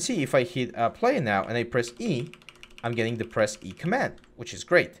as you can see, if I hit play now and I press E, I'm getting the press E command, which is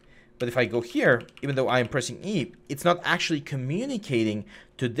great. But if I go here, even though I am pressing E, it's not actually communicating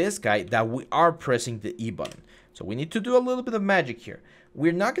to this guy that we are pressing the E button. So we need to do a little bit of magic here.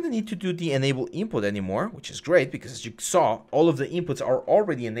 We're not going to need to do the enable input anymore, which is great because as you saw, all of the inputs are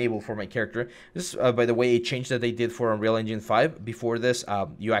already enabled for my character. This is, by the way, a change that they did for Unreal Engine 5. Before this,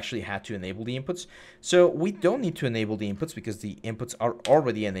 you actually had to enable the inputs. So we don't need to enable the inputs because the inputs are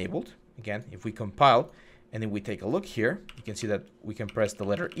already enabled. Again, if we compile and then we take a look here, you can see that we can press the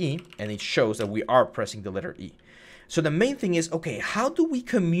letter E and it shows that we are pressing the letter E. So the main thing is, okay, how do we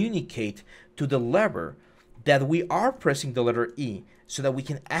communicate to the lever that we are pressing the letter E so that we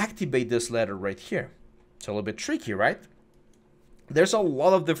can activate this letter right here? It's a little bit tricky, right? There's a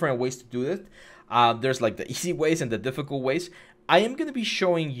lot of different ways to do it. There's like the easy ways and the difficult ways. I am going to be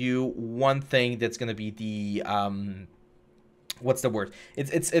showing you one thing that's going to be the, what's the word?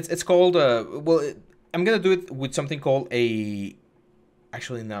 It's called, I'm going to do it with something called a,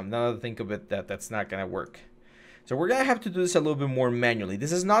 actually no, now that I think of it, that's not going to work. So we're going to have to do this a little bit more manually.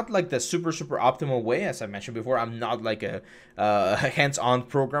 This is not like the super optimal way. As I mentioned before, I'm not like a hands-on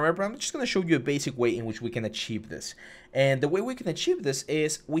programmer, but I'm just going to show you a basic way in which we can achieve this. And the way we can achieve this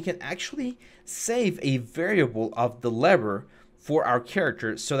is we can actually save a variable of the lever for our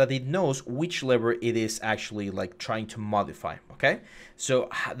character so that it knows which lever it is actually like trying to modify. Okay, so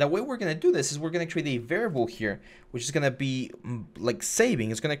the way we're going to do this is we're going to create a variable here, which is going to be like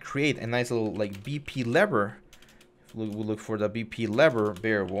saving. It's going to create a nice little like BP lever. We'll look for the BP lever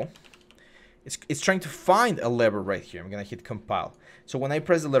variable. It's trying to find a lever right here. I'm going to hit compile. So when I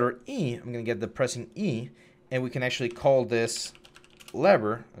press the letter E, I'm going to get the pressing E, and we can actually call this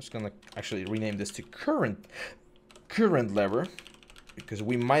lever. I'm just going to actually rename this to current lever, because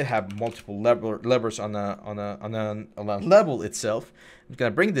we might have multiple levers on a level itself. I'm going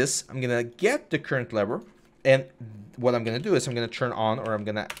to bring this. I'm going to get the current lever, and what I'm going to do is I'm going to turn on, or I'm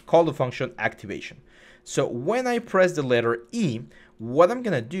going to call the function activation. So when I press the letter E, what I'm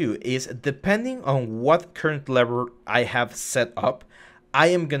going to do is, depending on what current lever I have set up, I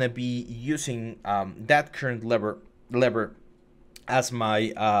am going to be using that current lever as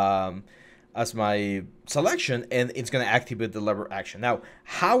my selection, and it's going to activate the lever action. Now,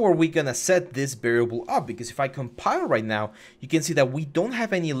 how are we going to set this variable up? Because if I compile right now, you can see that we don't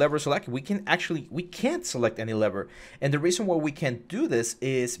have any lever selected. We can't select any lever. And the reason why we can't do this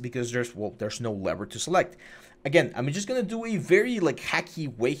is because there's no lever to select. Again, I'm just going to do a very like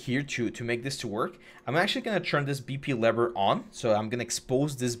hacky way here to make this to work. I'm actually going to turn this BP lever on. So I'm going to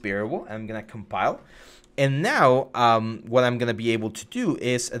expose this variable and I'm going to compile. And now what I'm going to be able to do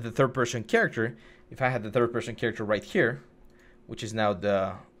is the third person character. If I had the third person character right here, which is now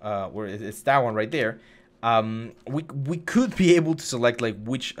the, where it's that one right there, we could be able to select like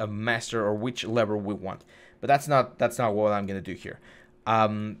which master or which lever we want. But that's not what I'm going to do here.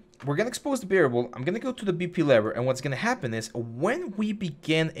 We're going to expose the variable. I'm going to go to the BP lever, and what's going to happen is when we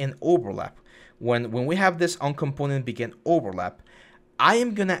begin an overlap, when we have this on component begin overlap, I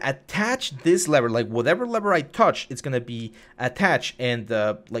am going to attach this lever, like whatever lever I touch, it's going to be attached and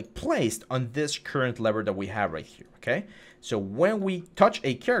like placed on this current lever that we have right here, okay? So when we touch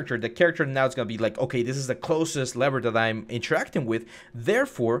a character, the character now is going to be like, okay, this is the closest lever that I'm interacting with.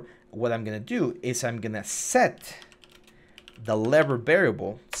 Therefore, what I'm going to do is I'm going to set the lever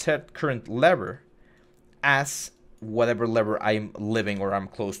variable, set current lever, as whatever lever I'm living or I'm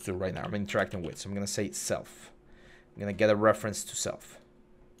close to right now, I'm interacting with. So I'm going to say self. I'm going to get a reference to self.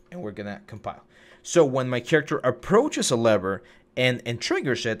 And we're going to compile. So when my character approaches a lever and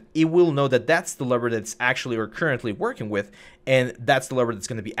triggers it, it will know that that's the lever that's actually or currently working with, and that's the lever that's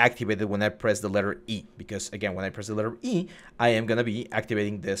going to be activated when I press the letter E. Because again, when I press the letter E, I am going to be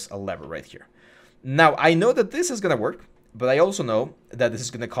activating this lever right here. Now, I know that this is going to work, but I also know that this is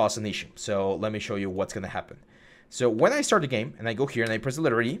going to cause an issue. So let me show you what's going to happen. So when I start the game and I go here and I press the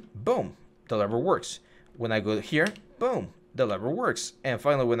letter E, boom, the lever works. When I go here, boom, the lever works. And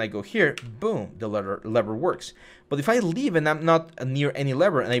finally, when I go here, boom, the lever works. But if I leave and I'm not near any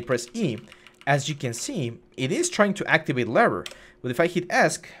lever and I press E, as you can see, it is trying to activate lever. But if I hit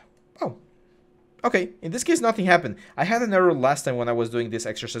ESC, oh, okay, in this case, nothing happened. I had an error last time when I was doing this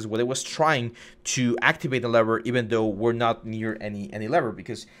exercise where it was trying to activate the lever even though we're not near any lever.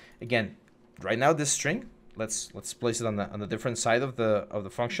 Because again, right now this string, let's place it on the different side of the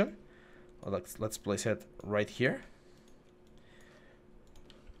function. Let's place it right here.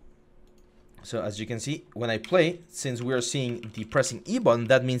 So as you can see, when I play, since we are seeing the pressing E button,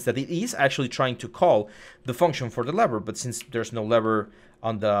 that means that it is actually trying to call the function for the lever. But since there's no lever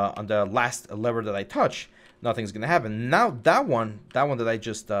on the last lever that I touch, nothing's gonna happen. Now that one that I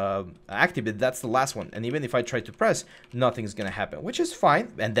just activated, that's the last one. And even if I try to press, nothing's gonna happen, which is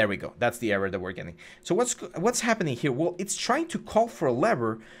fine. And there we go. That's the error that we're getting. So what's happening here? Well, it's trying to call for a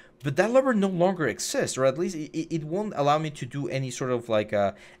lever, but that lever no longer exists, or at least it won't allow me to do any sort of like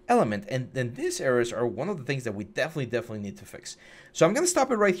element. And these errors are one of the things that we definitely need to fix. So I'm gonna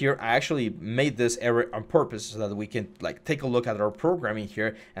stop it right here. I actually made this error on purpose so that we can like take a look at our programming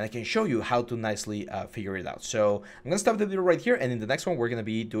here, and I can show you how to nicely figure it out. So I'm gonna stop the video right here, and in the next one we're gonna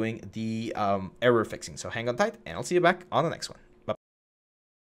be doing the error fixing. So hang on tight, and I'll see you back on the next one. Bye.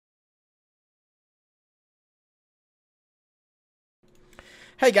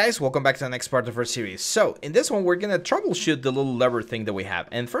 Hey guys, welcome back to the next part of our series. So in this one, we're gonna troubleshoot the little lever thing that we have.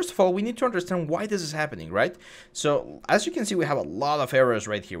 And first of all, we need to understand why this is happening, right? So as you can see, we have a lot of errors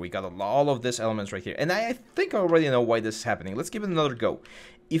right here. We got all of these elements right here. And I think I already know why this is happening. Let's give it another go.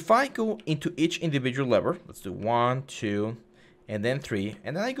 If I go into each individual lever, let's do 1, 2, and then 3.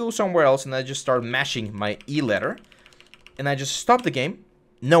 And then I go somewhere else and I just start mashing my E letter. And I just stop the game,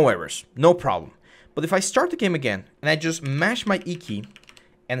 no errors, no problem. But if I start the game again and I just mash my E key,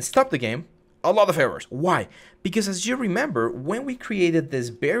 and stop the game, a lot of errors. Why? Because as you remember, when we created this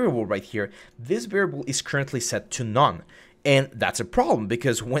variable right here, this variable is currently set to none. And that's a problem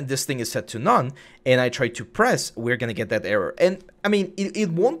because when this thing is set to none and I try to press, we're going to get that error. And I mean,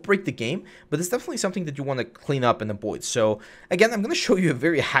 it won't break the game, but it's definitely something that you want to clean up and avoid. So again, I'm going to show you a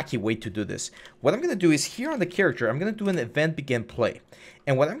very hacky way to do this. What I'm going to do is here on the character, I'm going to do an event begin play.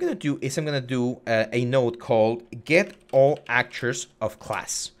 And what I'm going to do is I'm going to do a node called get all actors of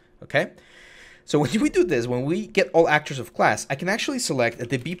class. Okay. So when we do this, when we get all actors of class, I can actually select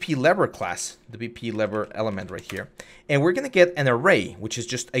the BP lever class, the BP lever element right here. And we're going to get an array, which is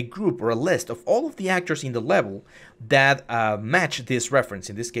just a group or a list of all of the actors in the level that match this reference.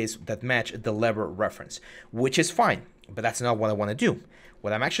 In this case, that match the lever reference, which is fine. But that's not what I want to do.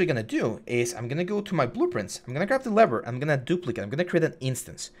 What I'm actually going to do is I'm going to go to my blueprints. I'm going to grab the lever. I'm going to duplicate. I'm going to create an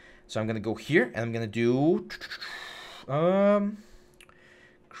instance. So I'm going to go here and I'm going to do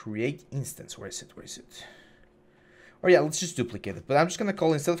create instance. Where is it? Where is it? Oh yeah, let's just duplicate it. But I'm just going to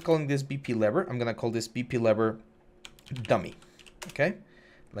call, instead of calling this BP lever, I'm going to call this BP lever dummy. Okay?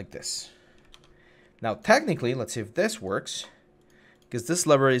 Like this. Now, technically, let's see if this works. Because this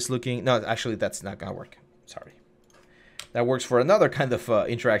lever is looking... No, actually, that's not going to work. Sorry. That works for another kind of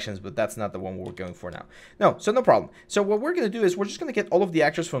interactions, but that's not the one we're going for now. No, so no problem. So what we're going to do is we're just going to get all of the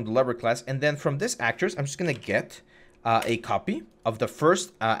actors from the lever class. And then from this actors, I'm just going to get a copy of the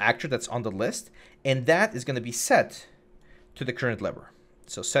first actor that's on the list. And that is going to be set to the current lever.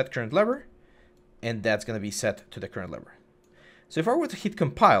 So set current lever. And that's going to be set to the current lever. So if I were to hit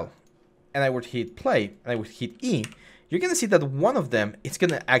compile, and I were to hit play, and I would hit E, you're going to see that one of them is going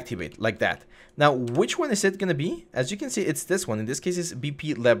to activate like that. Now, which one is it going to be? As you can see, it's this one. In this case, it's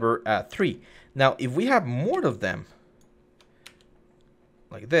BP lever 3. Now, if we have more of them,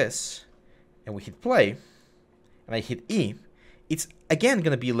 like this, and we hit play, and I hit E, it's again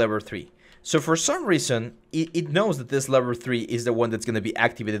going to be lever 3. So for some reason, it knows that this lever 3 is the one that's going to be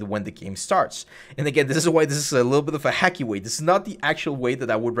activated when the game starts. And again, this is why this is a little bit of a hacky way. This is not the actual way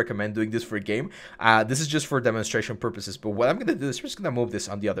that I would recommend doing this for a game. This is just for demonstration purposes. But what I'm going to do is I'm just going to move this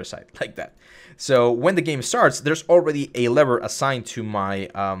on the other side like that. So when the game starts, there's already a lever assigned to my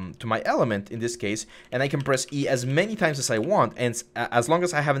element in this case, and I can press E as many times as I want. And as long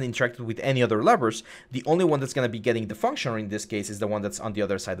as I haven't interacted with any other levers, the only one that's going to be getting the function in this case is the one that's on the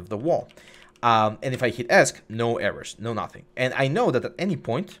other side of the wall. And if I hit ESC, no errors, no nothing. And I know that at any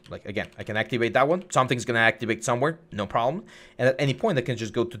point, like again, I can activate that one. Something's going to activate somewhere, no problem. And at any point, I can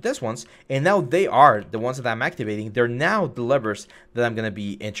just go to this ones. And now they are the ones that I'm activating. They're now the levers that I'm going to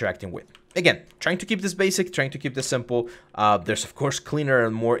be interacting with. Again, trying to keep this basic, trying to keep this simple. There's, of course, cleaner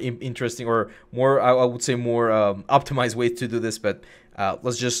and more interesting or more, I would say, more optimized ways to do this. But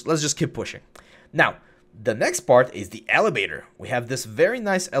let's just keep pushing. Now, the next part is the elevator. We have this very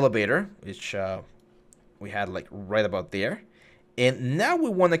nice elevator, which we had like right about there. And now we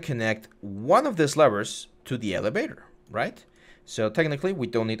want to connect one of these levers to the elevator, right? So technically, we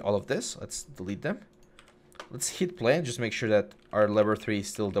don't need all of this. Let's delete them. Let's hit play and just make sure that our lever 3 is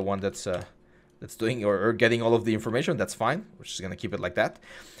still the one that's doing or getting all of the information. That's fine. We're just going to keep it like that.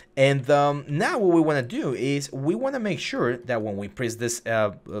 And now what we want to do is we want to make sure that when we press this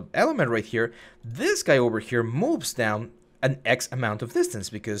element right here, this guy over here moves down an X amount of distance,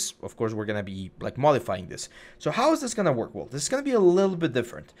 because of course we're going to be like modifying this. So how is this going to work? Well, this is going to be a little bit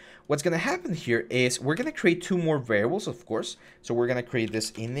different. What's going to happen here is we're going to create two more variables, of course. So we're going to create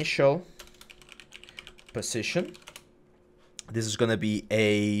this initial position. This is going to be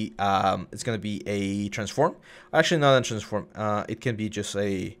a it's going to be a transform. Actually, not a transform. It can be just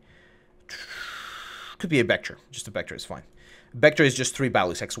a, could be a vector. Just a vector is fine. Vector is just 3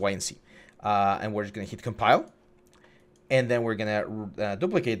 values, X, Y, and Z. And we're just going to hit compile. And then we're going to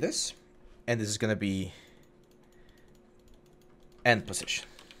duplicate this. And this is going to be end position.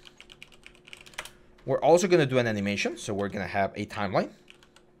 We're also going to do an animation. So we're going to have a timeline.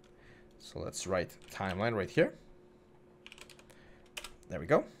 So let's write timeline right here. There we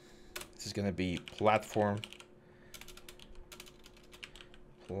go. This is going to be platform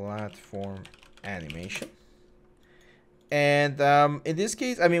animation. And in this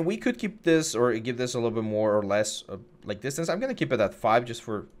case, I mean, we could keep this or give this a little bit more or less like distance. I'm going to keep it at 5 just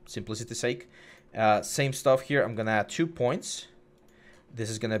for simplicity's sake. Same stuff here. I'm going to add 2 points. This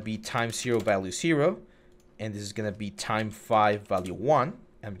is going to be time 0 value 0. And this is going to be time 5 value 1.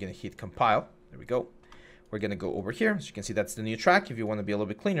 I'm going to hit compile. There we go. We're going to go over here. As you can see, that's the new track. If you want to be a little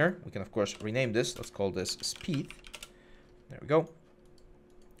bit cleaner, we can, of course, rename this. Let's call this speed. There we go.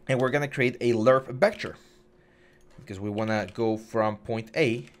 And we're going to create a lerp vector, because we want to go from point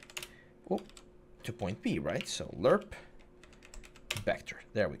A to point B, right? So lerp vector.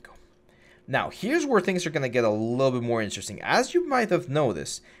 There we go. Now, here's where things are going to get a little bit more interesting. As you might have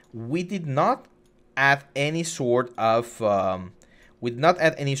noticed, we did not add any sort of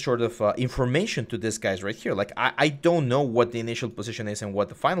information to this guys right here. Like I don't know what the initial position is and what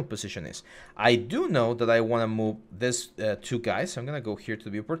the final position is. I do know that I want to move this 2 guys. So I'm going to go here to the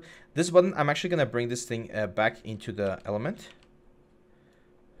viewport. This button, I'm actually going to bring this thing back into the element.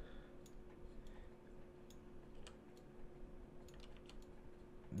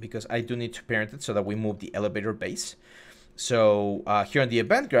 Because I do need to parent it so that we move the elevator base. So here on the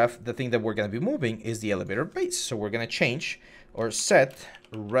event graph, the thing that we're going to be moving is the elevator base. So we're going to change or set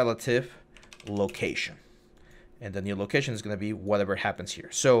relative location. And the new location is going to be whatever happens here.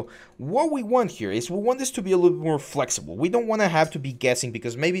 So what we want here is we want this to be a little bit more flexible. We don't want to have to be guessing,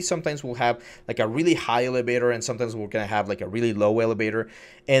 because maybe sometimes we'll have like a really high elevator and sometimes we're going to have like a really low elevator.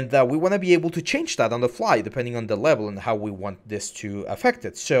 And we want to be able to change that on the fly depending on the level and how we want this to affect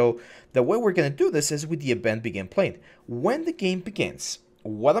it. So the way we're going to do this is with the event begin playing. When the game begins,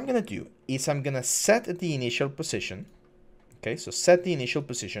 what I'm going to do is I'm going to set the initial position. Okay, so set the initial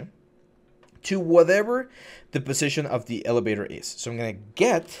position to whatever the position of the elevator is. So I'm going to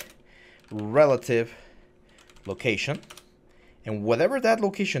get relative location, and whatever that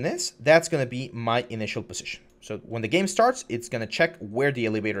location is, that's going to be my initial position. So when the game starts, it's going to check where the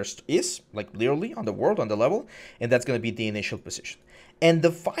elevator is, like literally on the world, on the level, and that's going to be the initial position. And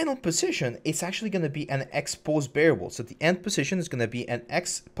the final position is actually going to be an X post variable. So the end position is going to be an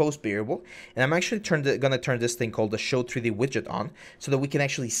X post variable. And I'm actually going to turn this thing called the show 3D widget on so that we can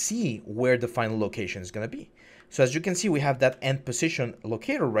actually see where the final location is going to be. So as you can see, we have that end position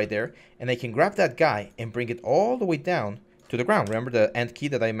locator right there. And I can grab that guy and bring it all the way down to the ground. Remember the end key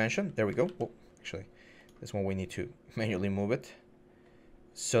that I mentioned? There we go. Oh, actually, this one we need to manually move it.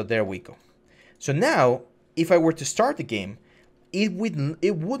 So there we go. So now, if I were to start the game, it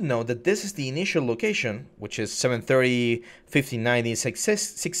would know that this is the initial location, which is 730, 1590,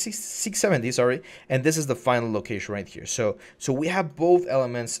 670, sorry, and this is the final location right here. So we have both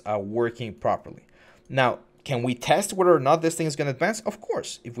elements working properly. Now, can we test whether or not this thing is going to advance? Of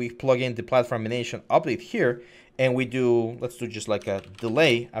course. If we plug in the platform animation update here, and we do, let's do just like a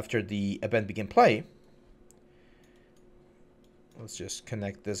delay after the event begin play. Let's just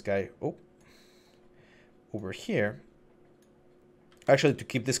connect this guy over here. Actually, to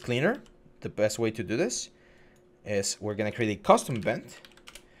keep this cleaner, the best way to do this is we're going to create a custom event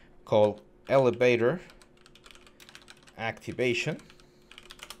called elevator activation.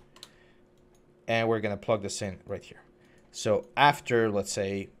 And we're going to plug this in right here. So after, let's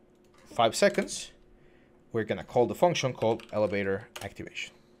say, 5 seconds, we're going to call the function called elevator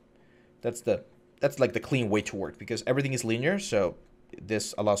activation. That's like the clean way to work, because everything is linear. So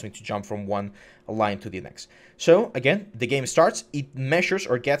this allows me to jump from one line to the next. So again, the game starts. It measures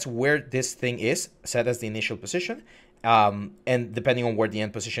or gets where this thing is set as the initial position. And depending on where the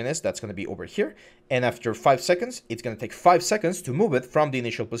end position is, that's going to be over here. And after 5 seconds, it's going to take 5 seconds to move it from the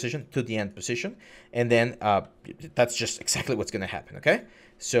initial position to the end position. And then that's just exactly what's going to happen, okay?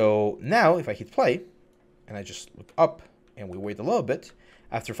 So now if I hit play and I just look up and we wait a little bit,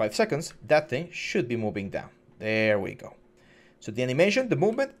 after 5 seconds, that thing should be moving down. There we go. So the animation, the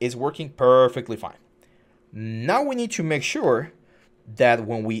movement is working perfectly fine. Now we need to make sure that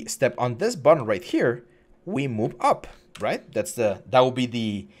when we step on this button right here, we move up, right? That will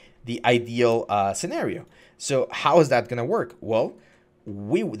be the ideal scenario. So how is that going to work? Well,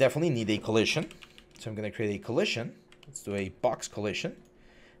 we definitely need a collision. So I'm going to create a collision. Let's do a box collision.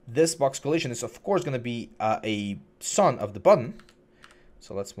 This box collision is, of course, going to be a son of the button.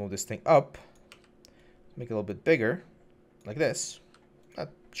 So let's move this thing up. Make it a little bit bigger, like this.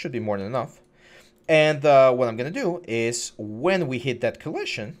 That should be more than enough. And what I'm going to do is when we hit that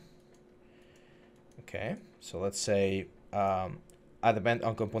collision, okay, so let's say at event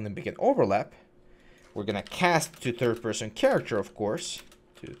on component begin overlap, we're going to cast to third person character, of course,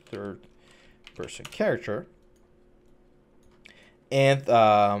 to third person character. And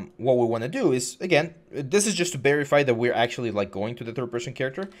what we want to do is, again, this is just to verify that we're actually like going to the third person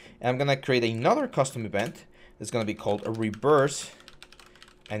character. And I'm going to create another custom event that's going to be called a reverse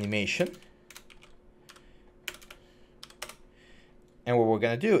animation. And what we're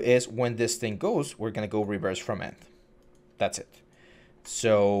going to do is when this thing goes, we're going to go reverse from end. That's it.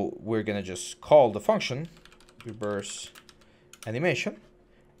 So we're going to just call the function reverse animation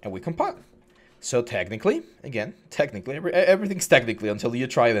and we compile. So technically, again, everything's technically until you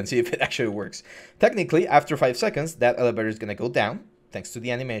try it and see if it actually works. Technically, after 5 seconds, that elevator is going to go down thanks to the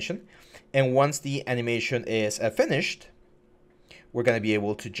animation. And once the animation is finished, we're going to be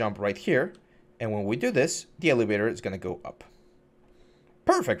able to jump right here. And when we do this, the elevator is going to go up.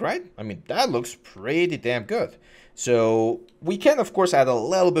 Perfect, right? I mean, that looks pretty damn good. So we can, of course, add a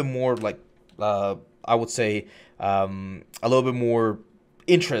little bit more, like, I would say, a little bit more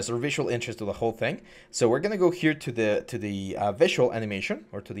interest or visual interest to the whole thing. So we're going to go here to the visual animation,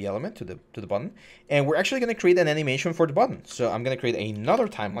 or to the element, to the button. And we're actually going to create an animation for the button. So I'm going to create another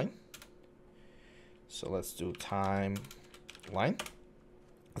timeline. So let's do timeline.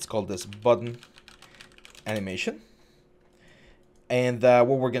 Let's call this button animation. And what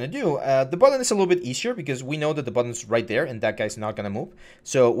we're going to do, the button is a little bit easier because we know that the button's right there and that guy's not going to move.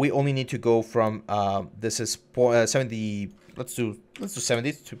 So we only need to go from, this is 70, let's do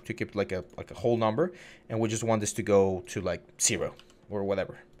 70 to keep it like a whole number. And we just want this to go to like 0 or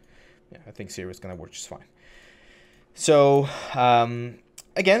whatever. Yeah, I think 0 is going to work just fine. So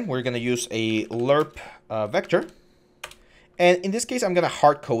again, we're going to use a lerp vector. And in this case, I'm going to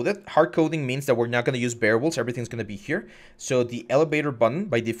hard code it. Hard coding means that we're not going to use variables. Everything's going to be here. So the elevator button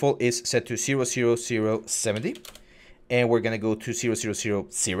by default is set to 00070. And we're going to go to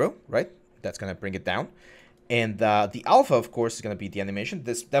 0000, right? That's going to bring it down. And the alpha, of course, is going to be the animation.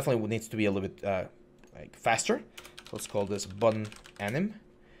 This definitely needs to be a little bit like faster. So let's call this button anim.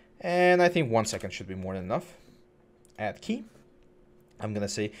 And I think 1 second should be more than enough. Add key. I'm going to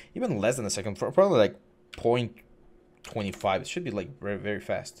say even less than a second, probably like 0.25. It should be like very, very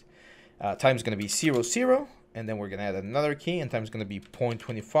fast. Time is going to be 00, and then we're going to add another key, and time is going to be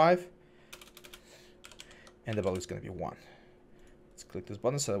 0.25, and the value is going to be 1. Let's click this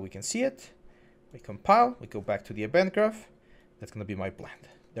button so that we can see it. We compile, we go back to the event graph. That's going to be my blend.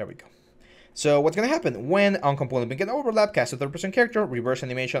 There we go. So what's going to happen when on component begin overlap, cast a third person character, reverse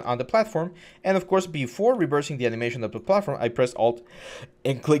animation on the platform, and of course before reversing the animation of the platform, I press Alt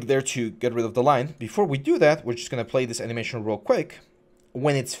and click there to get rid of the line. Before we do that, we're just going to play this animation real quick.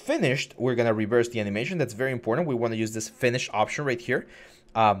 when it's finished, we're going to reverse the animation. That's very important. We want to use this finish option right here.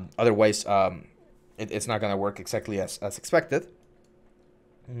 Otherwise, it's not going to work exactly as expected.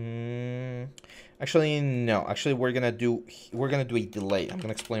 Actually, no. Actually, we're gonna do a delay. I'm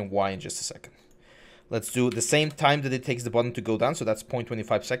gonna explain why in just a second. Let's do the same time that it takes the button to go down, so that's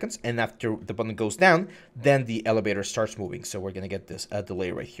 0.25 seconds. And after the button goes down, then the elevator starts moving. So we're gonna get this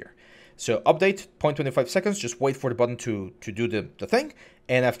delay right here. So update 0.25 seconds. Just wait for the button to do the thing,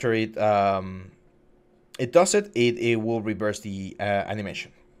 and after it does it, it will reverse the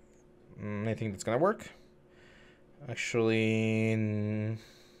animation. I think that's gonna work. Actually,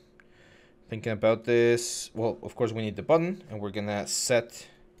 thinking about this, well, of course we need the button, and we're gonna set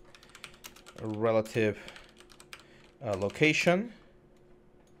a relative location.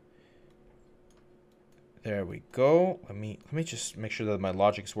 There we go. Let me just make sure that my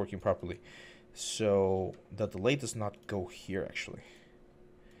logic is working properly. So the delay does not go here actually.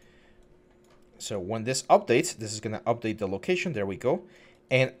 So when this updates, this is gonna update the location. There we go.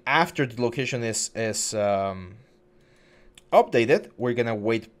 And after the location is updated, we're gonna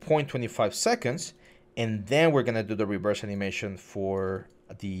wait 0.25 seconds, and then we're gonna do the reverse animation for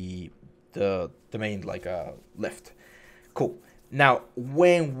the main lift. Cool. Now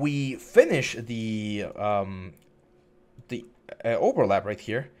when we finish the overlap right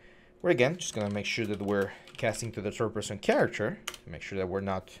here, we're again just gonna make sure that we're casting to the third person character, make sure that we're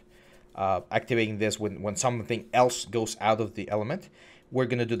not activating this when something else goes out of the element. We're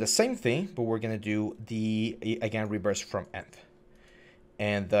going to do the same thing, but we're going to do again, reverse from end.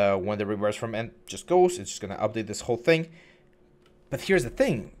 And when the reverse from end just goes, it's just going to update this whole thing. But here's the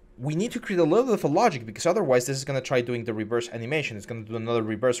thing. We need to create a little bit of a logic, because otherwise this is going to try doing the reverse animation. It's going to do another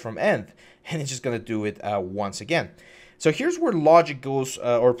reverse from end, and it's just going to do it once again. So here's where logic goes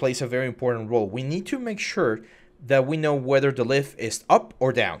or plays a very important role. We need to make sure that we know whether the lift is up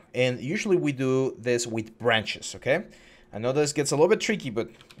or down. And usually we do this with branches, okay? I know this gets a little bit tricky,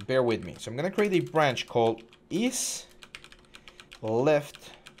 but bear with me. So I'm going to create a branch called is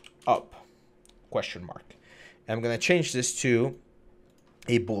lift up, question mark. And I'm going to change this to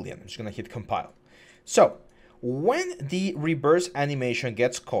a boolean. I'm just going to hit compile. So when the reverse animation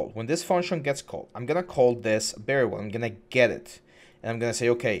gets called, when this function gets called, I'm going to call this variable. I'm going to get it. And I'm going to say,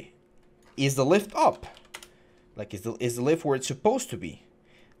 okay, is the lift up? Like, is the lift where it's supposed to be?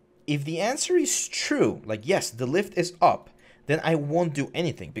 If the answer is true, like yes, the lift is up, then I won't do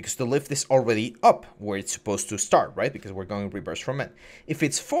anything because the lift is already up where it's supposed to start, right? Because we're going reverse from end. If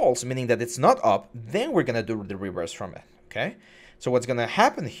it's false, meaning that it's not up, then we're gonna do the reverse from end, okay? So what's gonna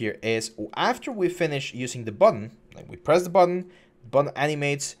happen here is after we finish using the button, like we press the button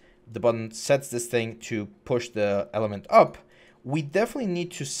animates, the button sets this thing to push the element up, we definitely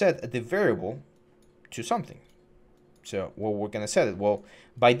need to set the variable to something. So what we're gonna set it, well,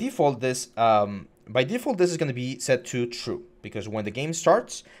 by default this is going to be set to true, because when the game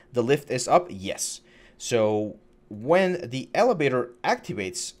starts, the lift is up, yes. So when the elevator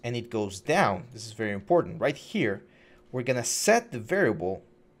activates and it goes down, this is very important. Right here, we're gonna set the variable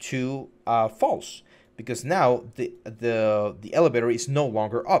to false, because now the elevator is no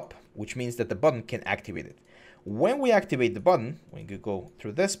longer up, which means that the button can activate it. When we activate the button, we can go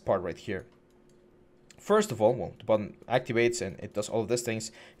through this part right here. First of all, well, the button activates and it does all of these things.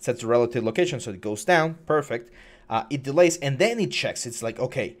 It sets the relative location, so it goes down. Perfect. It delays, and then it checks. It's like,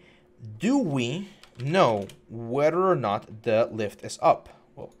 okay, do we know whether or not the lift is up?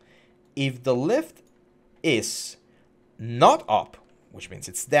 Well, if the lift is not up, which means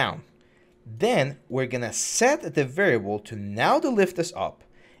it's down, then we're going to set the variable to now the lift is up,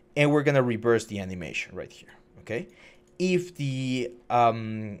 and we're going to reverse the animation right here, okay? If the,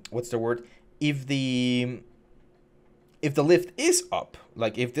 what's the word? If the lift is up,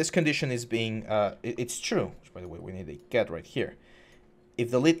 like if this condition is being, it's true, which by the way, we need a get right here.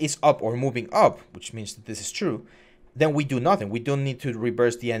 If the lift is up or moving up, which means that this is true, then we do nothing. We don't need to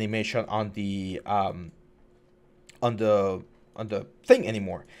reverse the animation on the thing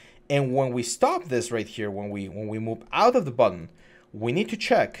anymore. And when we stop this right here, when we move out of the button, we need to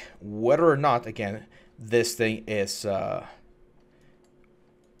check whether or not, again, this thing is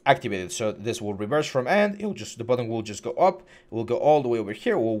activated. So this will reverse from end. The button will just go up. It will go all the way over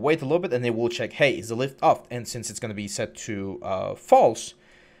here. We'll wait a little bit, and then we'll check, hey, is the lift up? And since it's going to be set to false,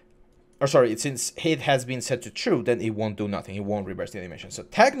 or sorry, since it has been set to true, then it won't do nothing. It won't reverse the animation. So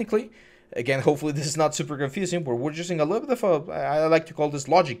technically, again, hopefully this is not super confusing, but we're just using a little bit of I like to call this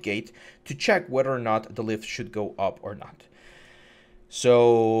logic gate to check whether or not the lift should go up or not.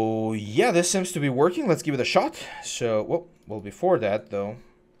 So yeah, this seems to be working. Let's give it a shot. So, well, before that though,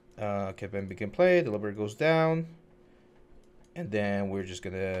 okay, then begin play, the lever goes down. And then we're just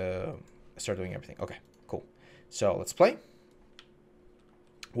gonna start doing everything. Okay, cool. So let's play.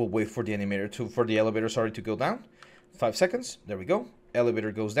 We'll wait for the elevator, sorry, to go down. 5 seconds. There we go.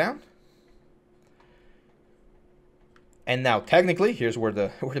 Elevator goes down. And now, technically, here's where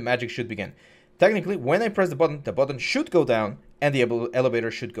the magic should begin. Technically, when I press the button should go down, and the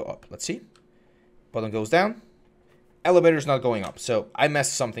elevator should go up. Let's see. Button goes down. Elevator's not going up. So I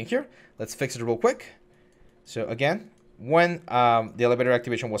messed something here. Let's fix it real quick. So again, when the elevator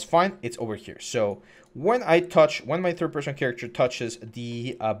activation was fine, it's over here. So when my third-person character touches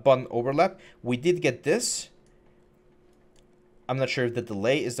the button overlap, we did get this. I'm not sure if the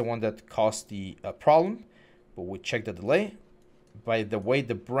delay is the one that caused the problem, but we check the delay. By the way,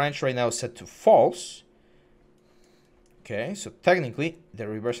 the branch right now is set to false. Okay, so technically the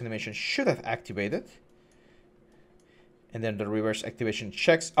reverse animation should have activated. And then the reverse activation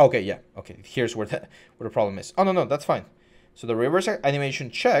checks. Okay, yeah. Okay, here's where the problem is. Oh, no, that's fine. So the reverse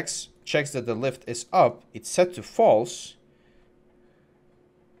animation checks that the lift is up. It's set to false.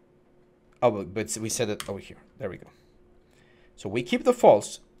 Oh, but we set it over here. There we go. So we keep the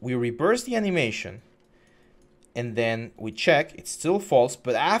false. We reverse the animation. And then we check. It's still false.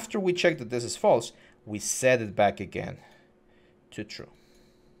 But after we check that this is false, we set it back again to true.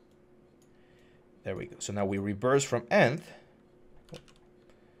 There we go. So now we reverse from end.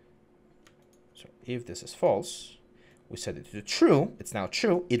 So if this is false, we set it to true. It's now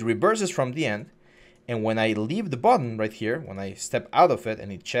true. It reverses from the end. And when I leave the button right here, when I step out of it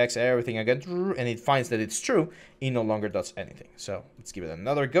and it checks everything again, and it finds that it's true, it no longer does anything. So let's give it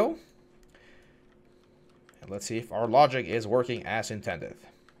another go. And let's see if our logic is working as intended.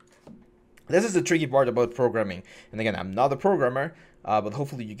 This is the tricky part about programming. And again, I'm not a programmer, but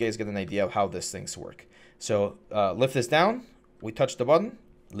hopefully you guys get an idea of how these things work. So lift is down. We touch the button.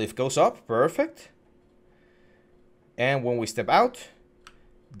 Lift goes up. Perfect. And when we step out,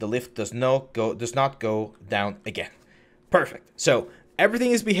 the lift does not go down again. Perfect. So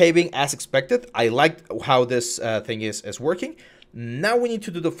everything is behaving as expected. I like how this thing is working. Now we need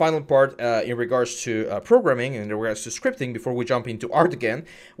to do the final part in regards to programming and in regards to scripting before we jump into art again,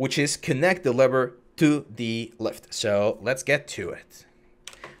 which is connect the lever to the lift. So let's get to it.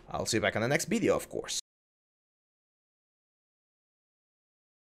 I'll see you back on the next video, of course.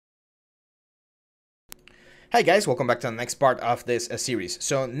 Hi guys, welcome back to the next part of this series.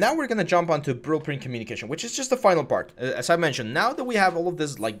 So now we're gonna jump onto blueprint communication, which is just the final part. As I mentioned, now that we have all of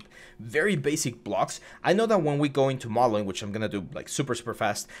this like very basic blocks, I know that when we go into modeling, which I'm gonna do like super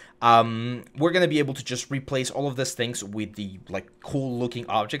fast, we're gonna be able to just replace all of these things with the like cool looking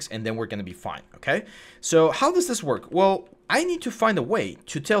objects, and then we're gonna be fine. Okay, so how does this work? Well, I need to find a way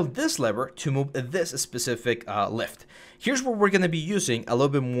to tell this lever to move this specific lift. Here's where we're gonna be using a little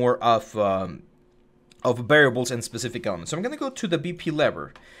bit more of variables and specific elements. So I'm going to go to the BP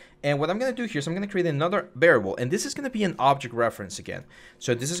lever. And what I'm going to do here is I'm going to create another variable. And this is going to be an object reference again.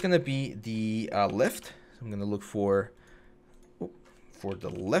 So this is going to be the lift. I'm going to look for the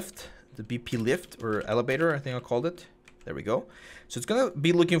lift, the BP lift or elevator, I think I called it. There we go. So it's going to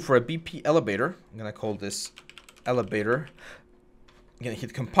be looking for a BP elevator. I'm going to call this elevator. I'm going to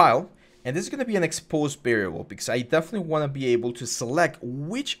hit compile. And this is going to be an exposed variable because I definitely want to be able to select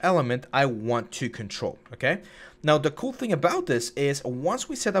which element I want to control, okay? Now, the cool thing about this is once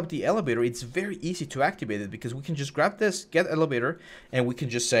we set up the elevator, it's very easy to activate it because we can just grab this, get elevator, and we can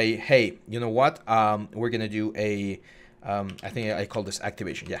just say, hey, you know what? We're going to do a, I think I call this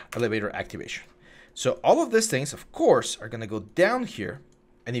activation. Yeah, elevator activation. So all of these things, of course, are going to go down here.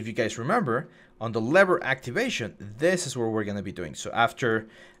 And if you guys remember, on the lever activation, this is where we're going to be doing. So after...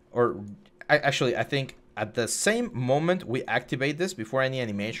 I think at the same moment we activate this, before any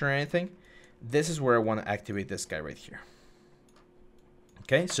animation or anything, this is where I want to activate this guy right here.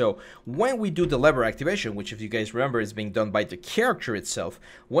 Okay, so when we do the lever activation, which if you guys remember is being done by the character itself,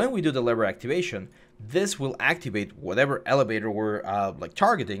 when we do the lever activation, this will activate whatever elevator we're like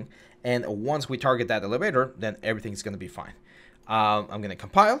targeting, and once we target that elevator, then everything's going to be fine. I'm going to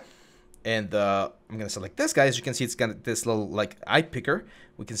compile. And I'm going to select this guy. As you can see, it's got this little like eye picker.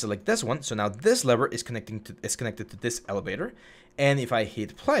 We can select this one. So now this lever is connected to this elevator. And if I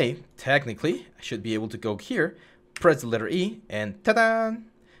hit play, technically, I should be able to go here, press the letter E, and ta-da!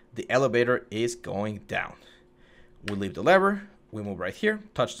 The elevator is going down. We leave the lever. We move right here,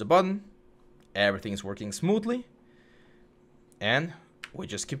 touch the button. Everything is working smoothly. And we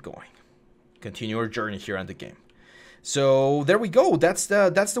just keep going. Continue our journey here on the game. So there we go. That's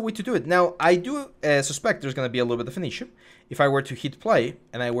the way to do it. Now, I do suspect there's going to be a little bit of an issue. If I were to hit play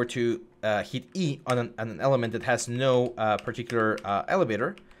and I were to hit E on an element that has no particular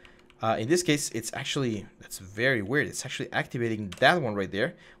elevator, In this case, it's actually, that's very weird. It's actually activating that one right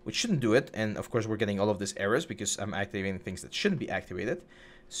there, which shouldn't do it. And of course, we're getting all of these errors because I'm activating things that shouldn't be activated.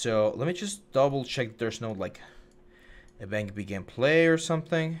 So let me just double check that there's no like event begin play or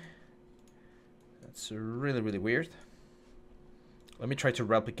something. That's really, really weird. Let me try to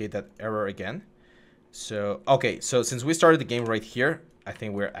replicate that error again. So, okay, so since we started the game right here, I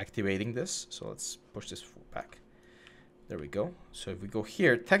think we're activating this. So let's push this back. There we go. So if we go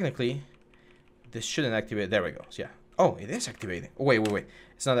here, technically, this shouldn't activate. There we go. So yeah. Oh, it is activating. Oh, wait.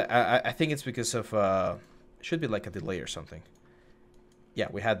 It's not. I think it's because of. It should be like a delay or something. Yeah,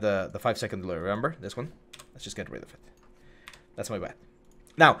 we had the 5-second delay. Remember this one? Let's just get rid of it. That's my bad.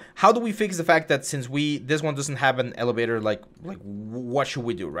 Now, how do we fix the fact that since this one doesn't have an elevator, like what should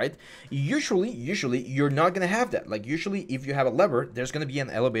we do, right? Usually you're not gonna have that. Like usually, if you have a lever, there's gonna be an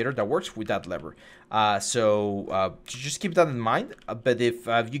elevator that works with that lever. So just keep that in mind. But if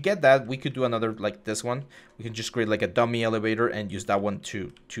you get that, we could do another like this one. We can just create like a dummy elevator and use that one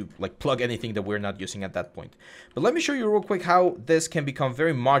to like plug anything that we're not using at that point. But let me show you real quick how this can become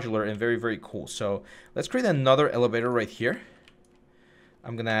very modular and very, very cool. So let's create another elevator right here.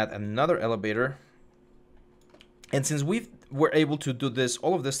 I'm gonna add another elevator, and since we're able to do this,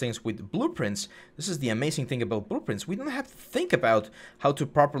 all of these things with blueprints, this is the amazing thing about blueprints. We don't have to think about how to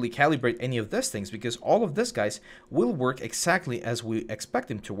properly calibrate any of these things because all of these guys will work exactly as we expect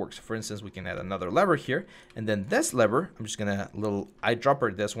them to work. So for instance, we can add another lever here, and then this lever, I'm just gonna little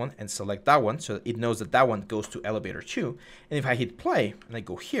eyedropper this one and select that one so it knows that that one goes to elevator 2. And if I hit play and I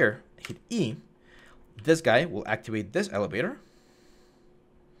go here, hit E, this guy will activate this elevator.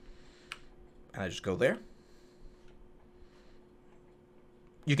 And I just go there.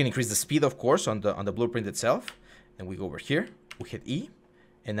 You can increase the speed, of course, on the blueprint itself. And we go over here, we hit E,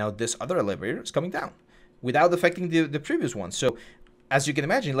 and now this other elevator is coming down without affecting the previous one. So as you can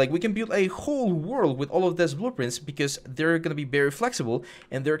imagine, like we can build a whole world with all of these blueprints because they're going to be very flexible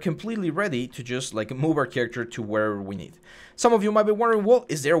and they're completely ready to just like move our character to wherever we need. Some of you might be wondering, well,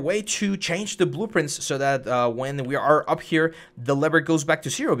 is there a way to change the blueprints so that when we are up here, the lever goes back to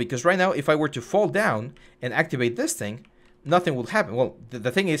 0? Because right now, if I were to fall down and activate this thing, nothing will happen. Well,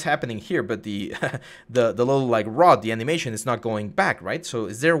 the thing is happening here, but the the little like rod, the animation is not going back, right? So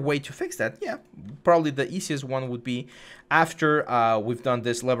is there a way to fix that? Yeah, probably the easiest one would be after we've done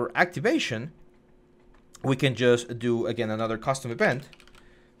this lever activation, we can just do again another custom event.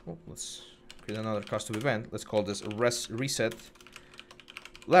 Oh, let's create another custom event. Let's call this reset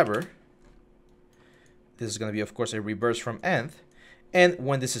lever. This is going to be, of course, a reverse from end. And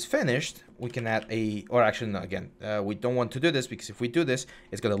when this is finished, we can add a, or actually, no, again, we don't want to do this because if we do this,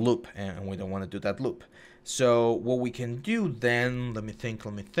 it's going to loop and we don't want to do that loop. So what we can do then, let me think.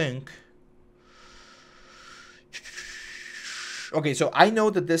 Okay, so I know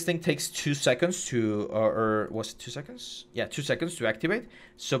that this thing takes 2 seconds to, or was it 2 seconds? Yeah, 2 seconds to activate.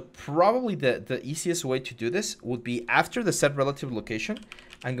 So probably the easiest way to do this would be after the set relative location,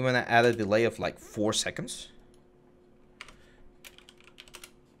 I'm going to add a delay of like 4 seconds.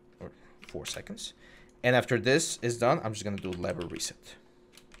 4 seconds. And after this is done, I'm just going to do lever reset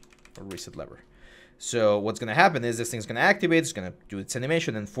or reset lever. So what's going to happen is this thing's going to activate, it's going to do its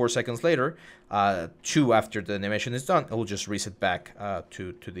animation, and 4 seconds later, 2 after the animation is done, it will just reset back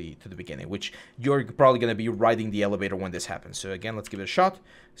to the beginning, which you're probably going to be riding the elevator when this happens. So again, let's give it a shot.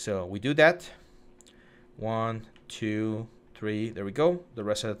 So we do that. 1, 2, 3. There we go. The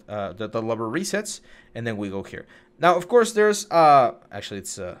reset, the lever resets, and then we go here. Now, of course, there's actually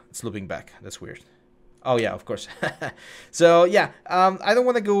it's looping back. That's weird. Oh yeah, of course. So yeah, I don't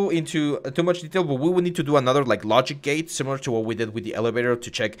want to go into too much detail, but we would need to do another like logic gate similar to what we did with the elevator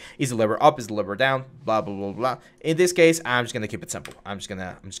to check is the lever up, is the lever down, blah blah blah blah. In this case, I'm just gonna keep it simple. I'm just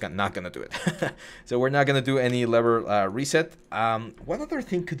not gonna do it. So we're not gonna do any lever reset. What other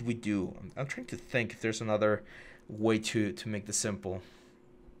thing could we do? I'm trying to think if there's another way to make this simple.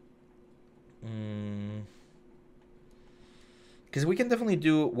 Because we can definitely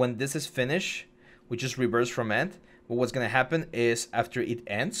do when this is finished. We just reverse from end, but what's going to happen is after it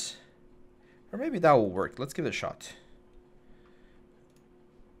ends, or maybe that will work. Let's give it a shot.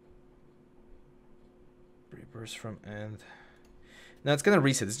 Reverse from end. Now it's gonna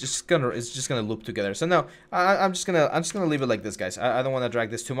reset. It's just gonna loop together. So no, I'm just gonna leave it like this, guys. I don't want to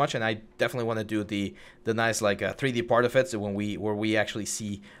drag this too much, and I definitely want to do the nice like 3D part of it. So where we actually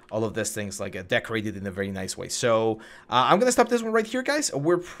see all of these things like decorated in a very nice way. So I'm gonna stop this one right here, guys.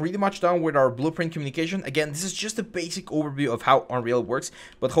 We're pretty much done with our blueprint communication. Again, this is just a basic overview of how Unreal works,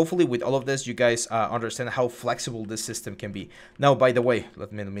 but hopefully with all of this, you guys understand how flexible this system can be. Now, by the way,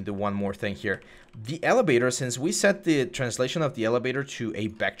 let me do one more thing here. The elevator, since we set the translation of the elevator elevator to a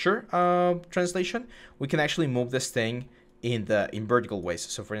vector translation, we can actually move this thing in vertical ways.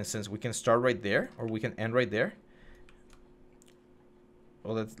 So for instance, we can start right there, or we can end right there.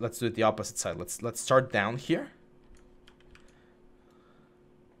 Well, let's do it the opposite side. Let's start down here,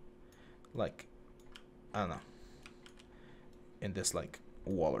 like, I don't know, in this like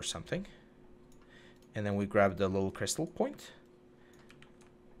wall or something, and then we grab the little crystal point,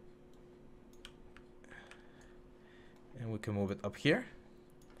 and we can move it up here.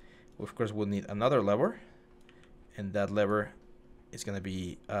 Of course, we'll need another lever, and that lever is gonna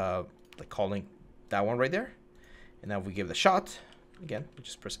be like calling that one right there. And now if we give it a shot again, we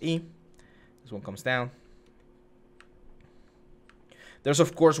just press E. This one comes down. There's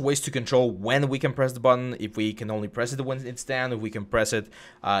of course ways to control when we can press the button. If we can only press it when it's down, if we can press it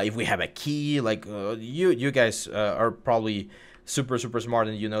if we have a key, like you guys are probably super smart,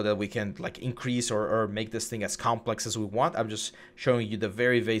 and you know that we can like increase or make this thing as complex as we want. I'm just showing you the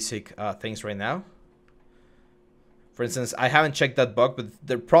very basic things right now. For instance, I haven't checked that bug, but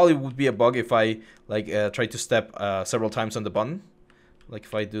there probably would be a bug if I like try to step several times on the button. Like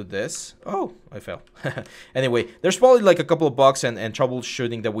if I do this, oh, I fell. Anyway, there's probably like a couple of bugs and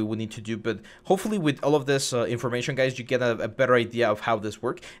troubleshooting that we would need to do, but hopefully with all of this information, guys, you get a better idea of how this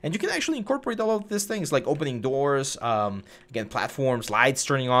works, and you can actually incorporate all of these things like opening doors, again, platforms, lights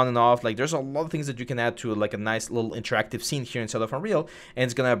turning on and off. Like there's a lot of things that you can add to like a nice little interactive scene here inside of Unreal, and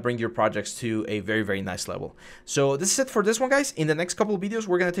it's gonna bring your projects to a very nice level. So this is it for this one, guys. In the next couple of videos,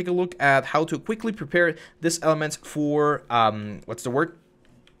 we're gonna take a look at how to quickly prepare this element for what's the word?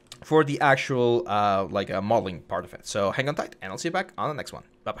 For the actual like modeling part of it. So hang on tight, and I'll see you back on the next one.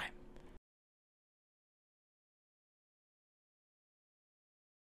 Bye bye.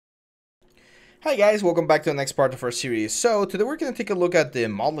 Hi guys, welcome back to the next part of our series. So today we're going to take a look at the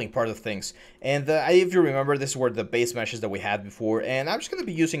modeling part of things, and if you remember, this is where the base meshes that we had before, and I'm just going to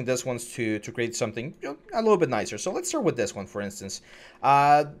be using this ones to create something, you know, a little bit nicer. So let's start with this one, for instance.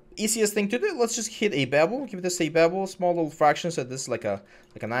 Easiest thing to do, let's just hit a bevel, give this a bevel, small little fraction, so this is like a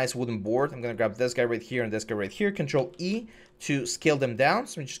nice wooden board. I'm going to grab this guy right here and this guy right here, Control E to scale them down.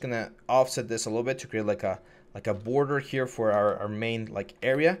 So I'm just going to offset this a little bit to create like a border here for our main like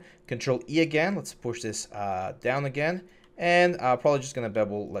area. Control E again, let's push this down again, and probably just gonna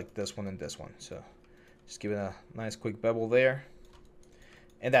bevel like this one and this one. So just give it a nice quick bevel there,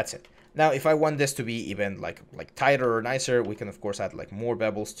 and that's it. Now if I want this to be even like tighter or nicer, we can of course add like more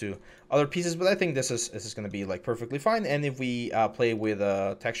bevels to other pieces, but I think this is gonna be like perfectly fine. And if we play with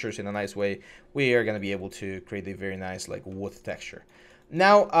textures in a nice way, we are gonna be able to create a very nice like wood texture.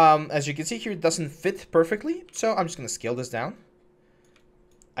 Now, as you can see here, it doesn't fit perfectly, so I'm just going to scale this down.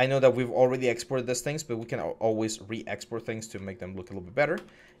 I know that we've already exported these things, but we can always re-export things to make them look a little bit better.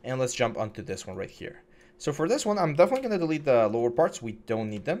 And let's jump onto this one right here. So for this one, I'm definitely going to delete the lower parts. We don't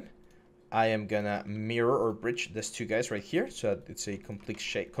need them. I am going to mirror or bridge these two guys right here, so that it's a complete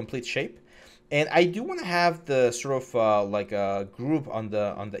shape. And I do want to have the sort of like a group on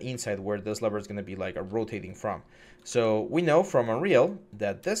the inside where this lever is going to be like rotating from. So we know from Unreal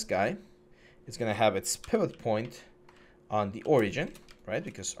that this guy is going to have its pivot point on the origin, right?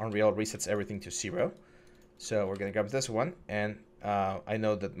 Because Unreal resets everything to 0. So we're going to grab this one, and I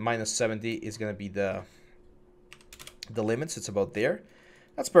know that -70 is going to be the limits. It's about there.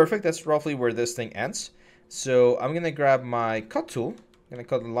 That's perfect. That's roughly where this thing ends. So I'm going to grab my cut tool. I'm going to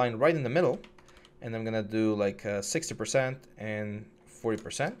cut the line right in the middle, and I'm going to do like 60% and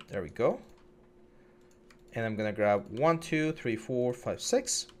 40%. There we go. And I'm gonna grab 1, 2, 3, 4, 5,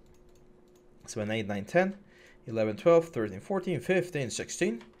 6, 7, 8, 9, 10, 11, 12, 13, 14, 15,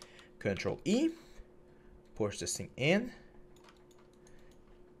 16. Control E, push this thing in,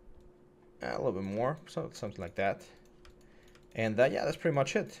 a little bit more, something like that. And yeah, that's pretty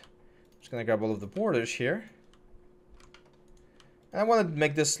much it. I'm just gonna grab all of the borders here. And I want to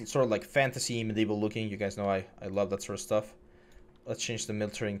make this sort of like fantasy medieval looking. You guys know I love that sort of stuff. Let's change the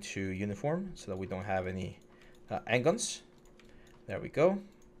military to uniform so that we don't have any handguns. There we go.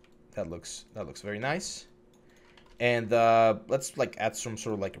 That looks very nice. And let's like add some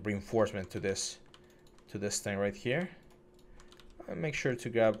sort of like reinforcement to this thing right here. Make sure to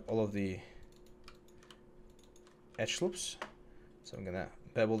grab all of the edge loops. So I'm gonna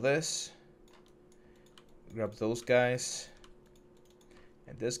bevel this. Grab those guys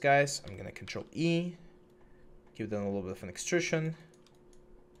and this guys. I'm gonna Control E. Give them a little bit of an extrusion.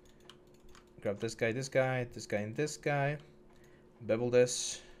 Grab this guy, this guy, this guy, and this guy. Bevel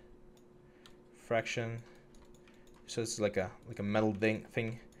this. Fraction. So it's like a metal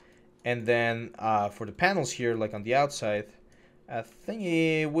thing. And then for the panels here, like on the outside, I think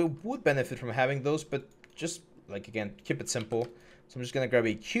we would benefit from having those, but just like again, keep it simple. So I'm just gonna grab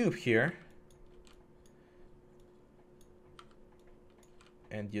a cube here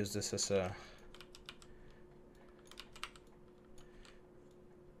and use this as a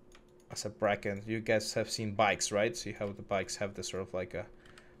bracket. You guys have seen bikes, right? So you have the bikes have this sort of like a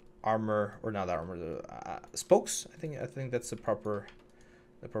armor, or not armor, the spokes. I think that's the proper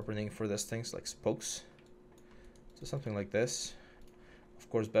name for these things, like spokes. So something like this. Of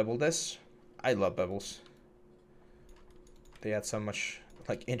course, bevel this. I love bevels. They add so much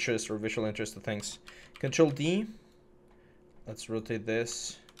like interest or visual interest to things. Control D. Let's rotate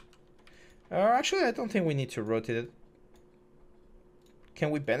this. Actually, I don't think we need to rotate it.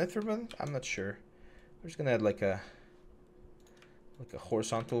 Can we bend it through it? I'm not sure. We're just gonna add like a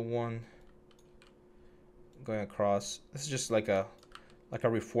horizontal one going across. This is just like a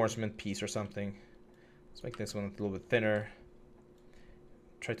reinforcement piece or something. Let's make this one a little bit thinner.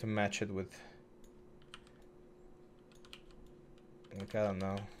 Try to match it with, like, I don't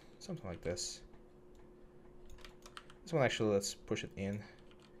know, something like this. This one actually, let's push it in,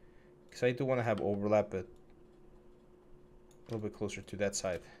 because I do want to have overlap, but a little bit closer to that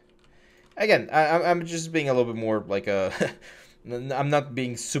side. Again, I'm just being a little bit more like a I'm not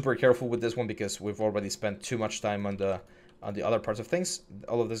being super careful with this one because we've already spent too much time on the other parts of things.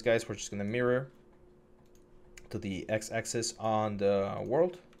 All of these guys we're just gonna mirror to the x-axis on the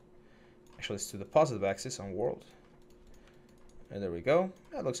world. Actually, it's to the positive axis on world. And there we go.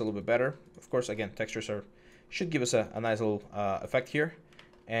 That looks a little bit better. Of course, again, textures should give us a nice little effect here.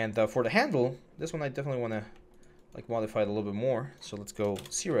 And for the handle, this one I definitely want to like modify it a little bit more. So let's go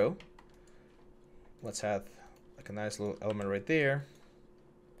 0. Let's add like a nice little element right there.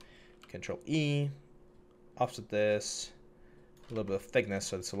 Control E. Offset this. A little bit of thickness,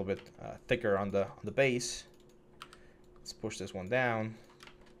 so it's a little bit thicker on the base. Let's push this one down.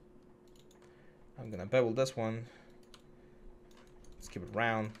 I'm gonna bevel this one. Let's keep it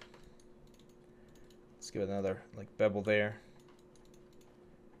round. Let's give it another like bevel there.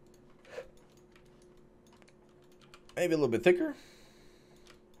 Maybe a little bit thicker.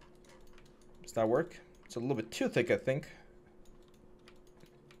 Does that work? It's a little bit too thick, I think.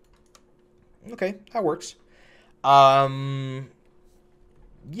 Okay, that works.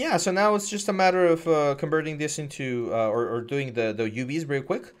 Yeah, so now it's just a matter of converting this into, or doing the UVs real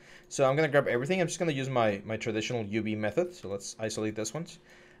quick. So I'm going to grab everything. I'm just going to use my traditional UV method. So let's isolate this one.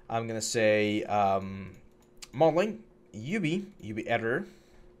 I'm going to say modeling, UV editor.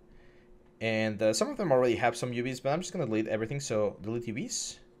 And some of them already have some UVs, but I'm just going to delete everything. So delete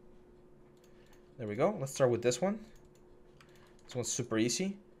UVs. There we go. Let's start with this one. This one's super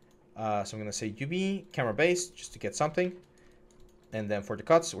easy. So I'm going to say UV, camera base, just to get something. And then for the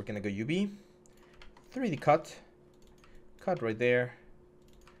cuts, we're going to go UV, 3D cut, cut right there,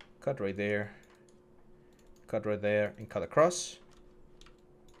 cut right there, cut right there, and cut across.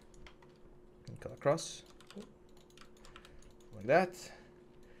 And cut across, like that.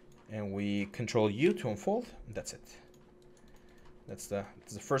 And we control U to unfold, and that's it. That's the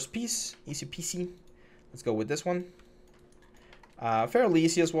first piece, easy peasy. Let's go with this one. Fairly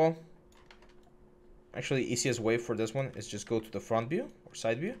easy as well. Actually, easiest way for this one is just go to the front view or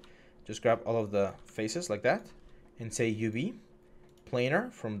side view. Just grab all of the faces like that and say UV,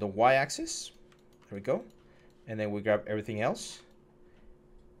 planar from the y-axis. There we go. And then we grab everything else.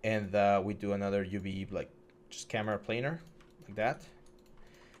 And we do another UV, like just camera planar, like that.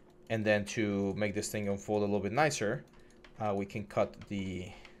 And then to make this thing unfold a little bit nicer, we can cut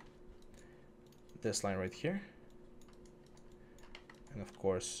this line right here. And of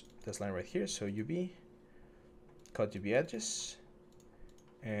course, this line right here. So UV, cut UV edges.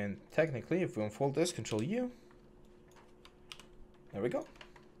 And technically, if we unfold this, Control U. There we go.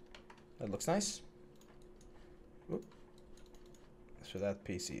 That looks nice. Whoop. So that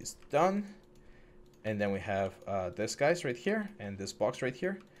piece is done. And then we have this guys right here and this box right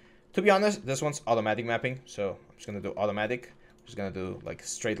here. To be honest, this one's automatic mapping. So I'm just going to do automatic. I'm just going to do like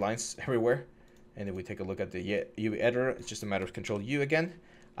straight lines everywhere. And if we take a look at the UV editor, it's just a matter of Control U again.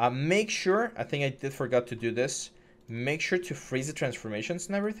 Make sure, I think I did forget to do this. Make sure to freeze the transformations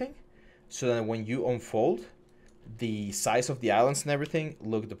and everything. So that when you unfold, the size of the islands and everything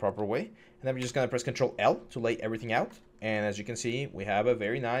look the proper way. And then we're just going to press Control L to lay everything out. And as you can see, we have a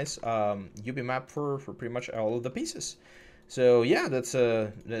very nice UV map for pretty much all of the pieces. So yeah, that's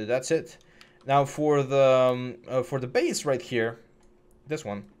it. Now for the base right here, this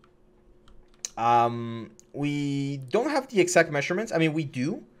one, we don't have the exact measurements. I mean, we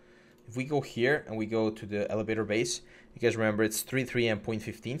do. If we go here and we go to the elevator base, you guys remember it's 3.3 and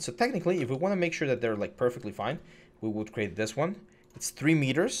 0.15. So technically, if we want to make sure that they're like perfectly fine, we would create this one. It's 3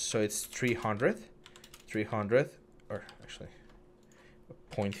 meters, so it's 300, or actually,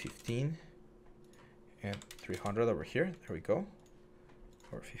 0.15 and 300 over here. There we go.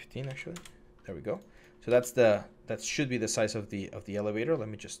 Or 15 actually. There we go. So that should be the size of the elevator. Let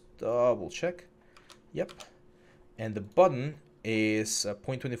me just double check. Yep. And the button is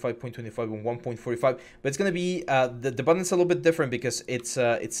 0.25, 0.25, and 1.45. But it's gonna be the button's a little bit different because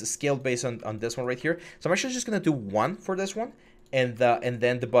it's scaled based on this one right here. So I'm actually just gonna do 1 for this one, and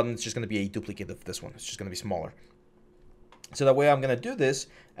then the button is just gonna be a duplicate of this one. It's just gonna be smaller. So the way I'm gonna do this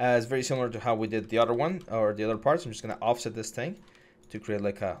is very similar to how we did the other one or the other parts. I'm just gonna offset this thing to create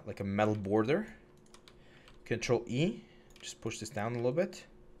like a metal border. Control E, just push this down a little bit.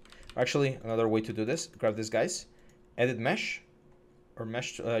 Actually, another way to do this: grab this, guys, edit mesh, or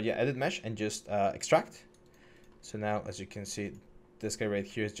mesh, edit mesh, and just extract. So now, as you can see, this guy right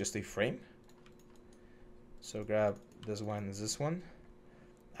here is just a frame. So grab this one, is this one,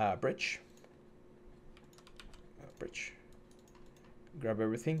 bridge, bridge. Grab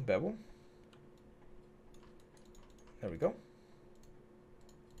everything, bevel. There we go.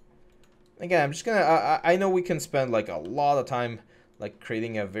 Again, I'm just gonna, I know we can spend like a lot of time like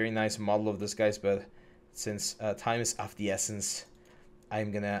creating a very nice model of this, guys, but since time is of the essence,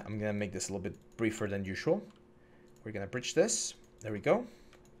 I'm gonna make this a little bit briefer than usual. We're gonna bridge this. There we go.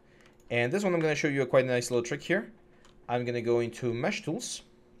 And this one, I'm gonna show you a quite nice little trick here. I'm gonna go into mesh tools,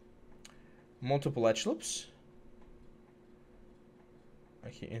 multiple edge loops.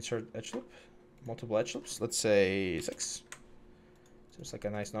 Okay, insert edge loop, multiple edge loops. Let's say 6. Seems like a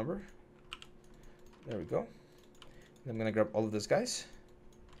nice number. There we go. And I'm gonna grab all of these guys.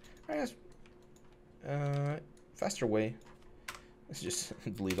 I guess faster way. Let's just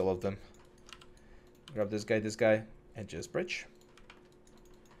delete all of them. Grab this guy, and just bridge.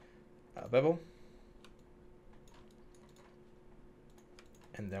 Bevel.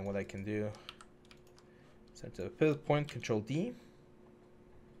 And then what I can do, set to a pivot point, Control D.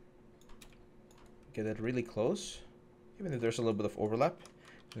 Get it really close, even if there's a little bit of overlap.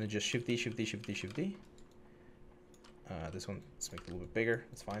 And then just Shift D, Shift D, Shift D, Shift D. This one, let's make it a little bit bigger.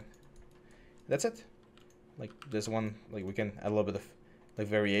 That's fine. That's it. Like this one, like we can add a little bit of like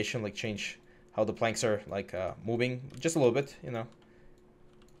variation, like change how the planks are like moving just a little bit, you know.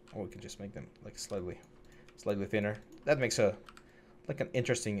 Or we can just make them like slightly thinner. That makes a like an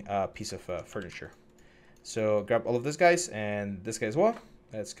interesting piece of furniture. So grab all of these guys and this guy as well.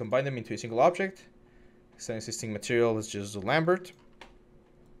 Let's combine them into a single object. Extend existing material. Let's just do Lambert.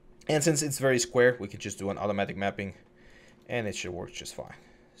 And since it's very square, we could just do an automatic mapping, and it should work just fine.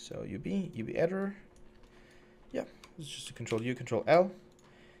 So UB editor. Yeah, it's just a Control U, Control L.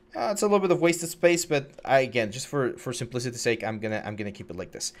 It's a little bit of wasted space, but again, just for simplicity's sake, I'm gonna keep it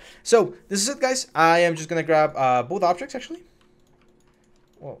like this. So this is it, guys. I am just gonna grab both objects actually.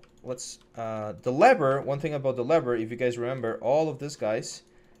 Well, let's the lever. One thing about the lever, if you guys remember, all of these guys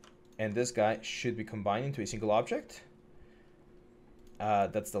and this guy should be combined into a single object.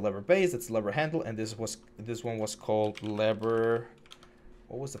 That's the lever base, that's the lever handle, and this one was called lever.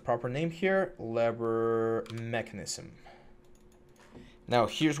 What was the proper name here? Lever mechanism. Now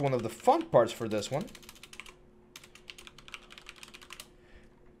here's one of the fun parts for this one.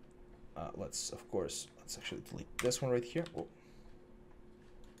 Let's actually delete this one right here. Oh.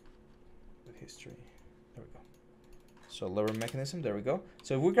 History. There we go. So lever mechanism. There we go.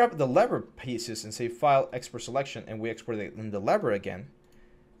 So if we grab the lever pieces and say File, Export Selection, and we export it in the lever again,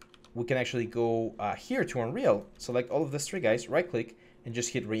 we can actually go here to Unreal, select all of these 3 guys, right-click, and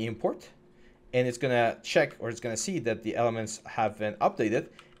just hit Re-import. And it's gonna check, or it's gonna see that the elements have been updated,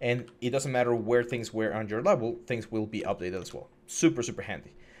 and it doesn't matter where things were on your level, things will be updated as well. Super, super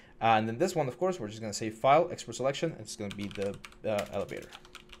handy. And then this one, of course, we're just gonna say File, Export Selection, and it's gonna be the elevator.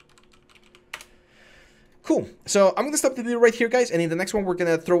 Cool. So I'm going to stop the video right here, guys. And in the next one, we're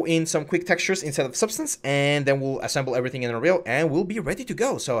going to throw in some quick textures instead of substance. And then we'll assemble everything in Unreal and we'll be ready to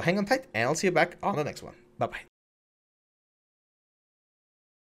go. So hang on tight and I'll see you back on the next one. Bye-bye.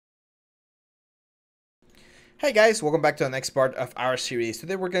 Hey guys, welcome back to the next part of our series.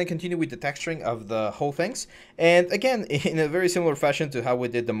 Today we're going to continue with the texturing of the whole things. And again, in a very similar fashion to how we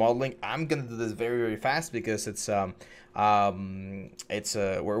did the modeling, I'm going to do this very, very fast because it's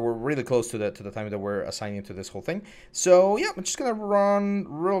we're really close to the time that we're assigning to this whole thing. So yeah, I'm just going to run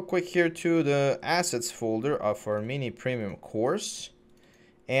real quick here to the assets folder of our mini premium course.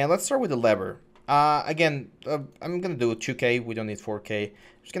 And let's start with the lever. Again, I'm going to do 2K. We don't need 4K. I'm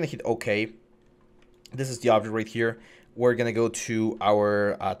just going to hit OK. This is the object right here. We're going to go to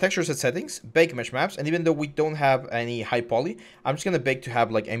our texture set settings, bake mesh maps. And even though we don't have any high poly, I'm just going to bake to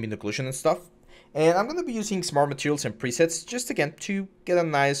have like ambient occlusion and stuff. And I'm going to be using smart materials and presets just again to get a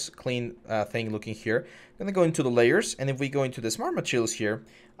nice clean thing looking here. I'm going to go into the layers, and if we go into the smart materials here,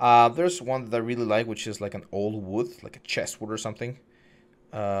 there's one that I really like, which is like an old wood, like a chest wood or something.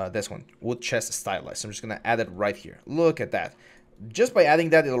 This one, wood chest stylized. I'm just going to add it right here. Look at that. Just by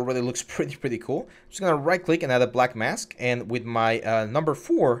adding that, it already looks pretty cool. I'm just going to right click and add a black mask, and with my number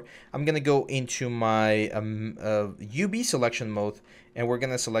 4, I'm going to go into my UV selection mode, and we're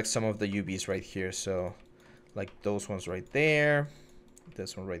going to select some of the UVs right here. So like those ones right there,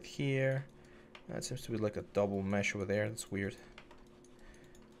 this one right here. That seems to be like a double mesh over there. That's weird.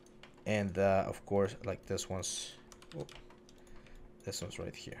 And of course, like this one's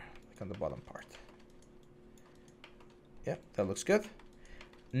right here, like on the bottom part. Yeah, that looks good.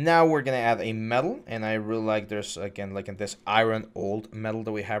 Now we're gonna add a metal, and I really like, there's again like in this iron old metal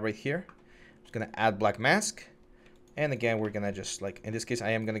that we have right here. I'm just gonna add black mask, and again we're gonna just, like in this case,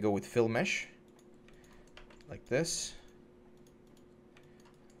 I am gonna go with fill mesh, like this.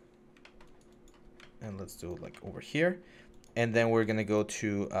 And let's do it like over here, and then we're gonna go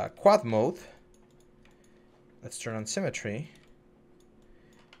to quad mode. Let's turn on symmetry,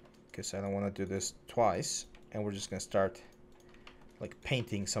 because I don't want to do this twice. And we're just gonna start like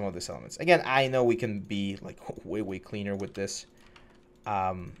painting some of these elements. Again, I know we can be like way cleaner with this,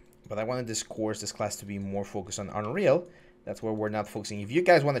 but I wanted this class to be more focused on Unreal. That's where we're not focusing. If you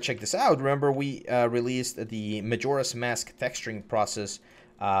guys want to check this out, remember we released the Majora's Mask texturing process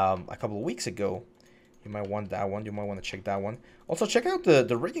a couple of weeks ago. You might want that one. You might want to check that one. Also, check out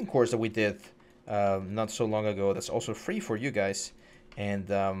the rigging course that we did not so long ago. That's also free for you guys. And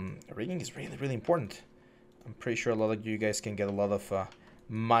rigging is really important. I'm pretty sure a lot of you guys can get a lot of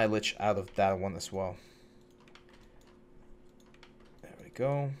mileage out of that one as well. There we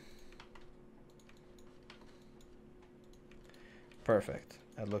go. Perfect.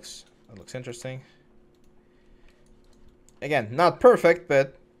 That looks interesting. Again, not perfect,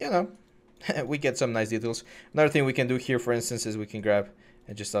 but you know, we get some nice details. Another thing we can do here, for instance, is we can grab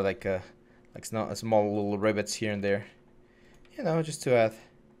and just like small little rivets here and there. You know, just to add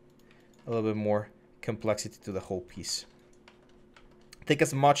a little bit more complexity to the whole piece. Take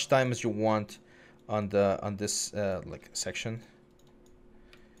as much time as you want on this like section,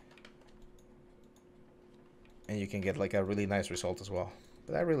 and you can get like a really nice result as well.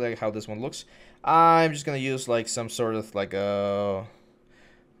 But I really like how this one looks. I'm just gonna use like some sort of like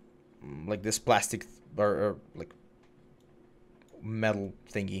this plastic or like metal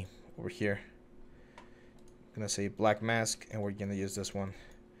thingy over here. I'm gonna say black mask, and we're gonna use this one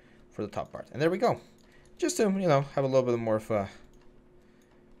for the top part. And there we go. Just to, you know, have a little bit more of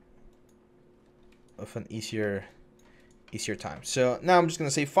an easier time. So now I'm just gonna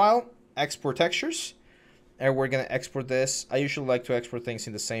say File, Export Textures, and we're gonna export this. I usually like to export things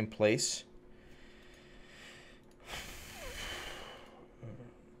in the same place.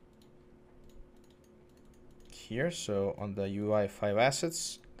 Here, so on the UI 5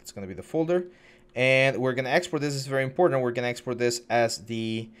 assets, that's gonna be the folder, and we're gonna export this. Is very important. We're gonna export this as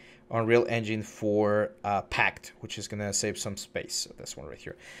the Unreal Engine 4 packed, which is gonna save some space. So this one right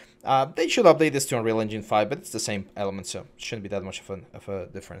here. They should update this to Unreal Engine 5, but it's the same element, so it shouldn't be that much of a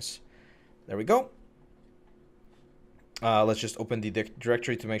difference. There we go. Let's just open the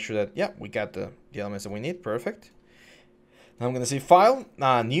directory to make sure that, yeah, we got the elements that we need. Perfect. Now I'm gonna say File,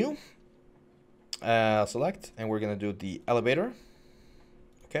 New, select, and we're gonna do the elevator.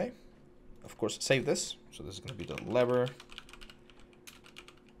 Okay. Of course, save this. So this is gonna be the lever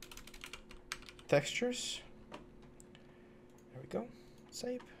textures. There we go.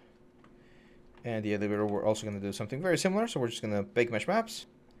 Save. And the elevator, we're also going to do something very similar. So we're just going to bake mesh maps.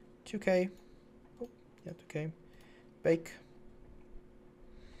 2K. Oh, yeah, 2K. Bake.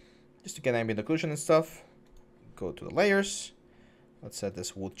 Just to get ambient occlusion and stuff. Go to the layers. Let's set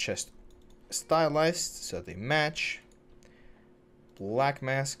this wood chest stylized so they match. Black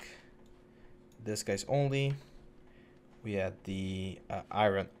mask. This guy's only. We add the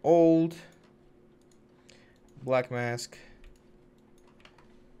iron old. Black mask.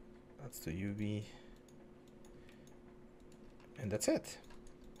 That's the UV. And that's it.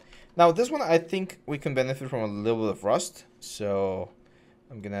 Now this one, I think we can benefit from a little bit of rust. So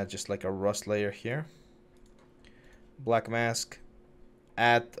I'm gonna add just like a rust layer here. Black mask.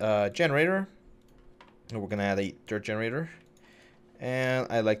 Add generator. And we're gonna add a dirt generator. And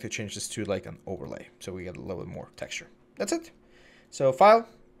I like to change this to like an overlay, so we get a little bit more texture. That's it. So File,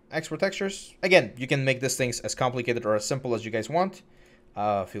 Export Textures. Again, you can make these things as complicated or as simple as you guys want.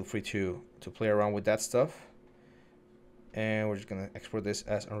 Feel free to play around with that stuff. And we're just gonna export this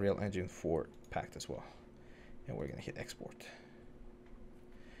as Unreal Engine 4 packed as well. And we're gonna hit export.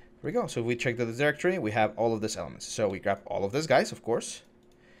 we go. So if we check the directory, we have all of these elements. So we grab all of these guys, of course,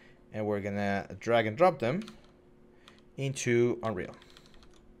 and we're gonna drag and drop them into Unreal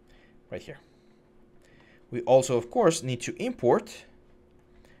right here. We also, of course, need to import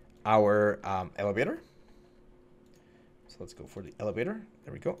our elevator. So let's go for the elevator.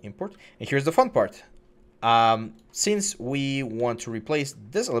 There we go, import. And here's the fun part. Since we want to replace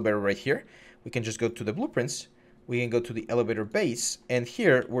this elevator right here, we can just go to the blueprints. We can go to the elevator base, and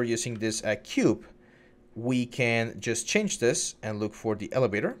here we're using this cube. We can just change this and look for the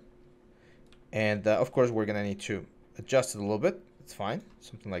elevator. And of course, we're gonna need to adjust it a little bit. It's fine,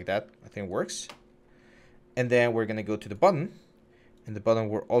 something like that, I think works. And then we're gonna go to the button, and the button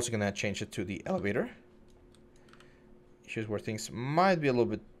we're also gonna change it to the elevator. Here's where things might be a little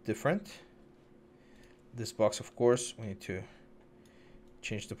bit different. This box, of course, we need to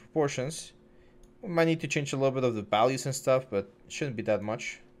change the proportions. We might need to change a little bit of the values and stuff, but it shouldn't be that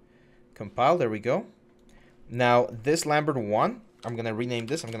much. Compile, there we go. Now this Lambert 1, I'm gonna rename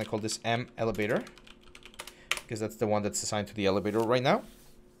this. I'm gonna call this M elevator, because that's the one that's assigned to the elevator right now.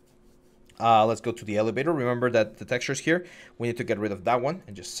 Let's go to the elevator. Remember that the texture's here. We need to get rid of that one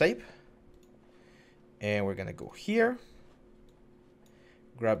and just save. And we're gonna go here.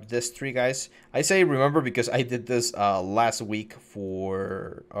 Grab this 3 guys. I say remember because I did this last week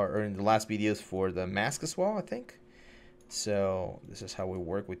for, or in the last videos for the mask as well, I think. So this is how we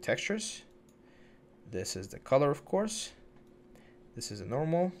work with textures. This is the color, of course. This is the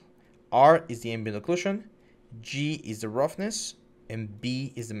normal. R is the ambient occlusion. G is the roughness. And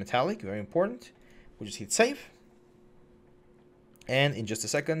B is the metallic, very important. We'll just hit save. And in just a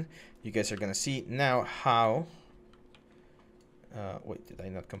second, you guys are gonna see now how, wait, did I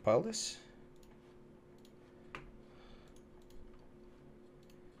not compile this?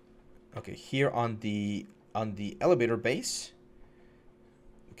 Okay, here on the elevator base,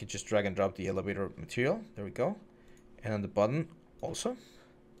 we can just drag and drop the elevator material. There we go. And on the button also.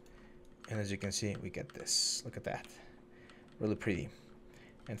 And as you can see, we get this. Look at that. Really pretty.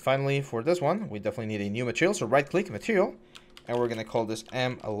 And finally, for this one, we definitely need a new material. So right click material, and we're gonna call this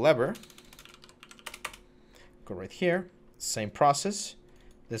M a lever. Go right here, same process.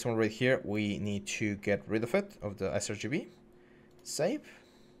 This one right here, we need to get rid of it, of the sRGB. Save.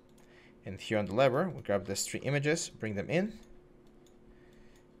 And here on the lever, we grab these 3 images, bring them in.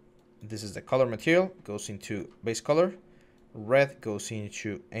 This is the color material, goes into base color. Red goes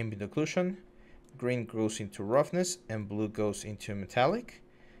into ambient occlusion. Green goes into roughness, and blue goes into metallic,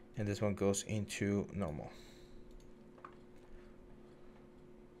 and this one goes into normal.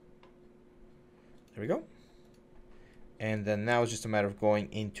 There we go. And then now it's just a matter of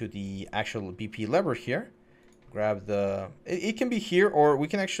going into the actual BP lever here. Grab the, it can be here, or we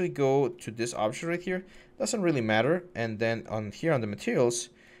can actually go to this option right here. Doesn't really matter. And then on here on the materials,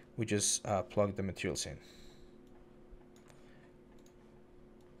 we just plug the materials in.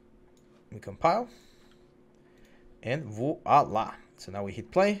 We compile, and voila. So now we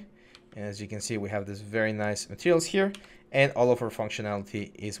hit play, and as you can see, we have this very nice materials here, and all of our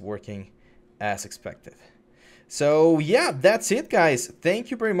functionality is working as expected. So yeah, that's it, guys.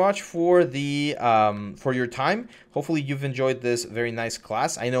 Thank you very much for the for your time. Hopefully you've enjoyed this very nice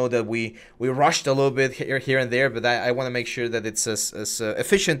class. I know that we rushed a little bit here and there, but I want to make sure that it's as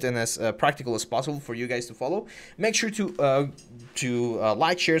efficient and as practical as possible for you guys to follow. Make sure to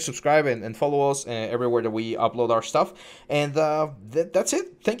like, share, subscribe, and follow us everywhere that we upload our stuff. And that's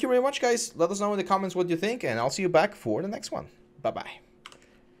it. Thank you very much, guys. Let us know in the comments what you think, and I'll see you back for the next one. Bye bye.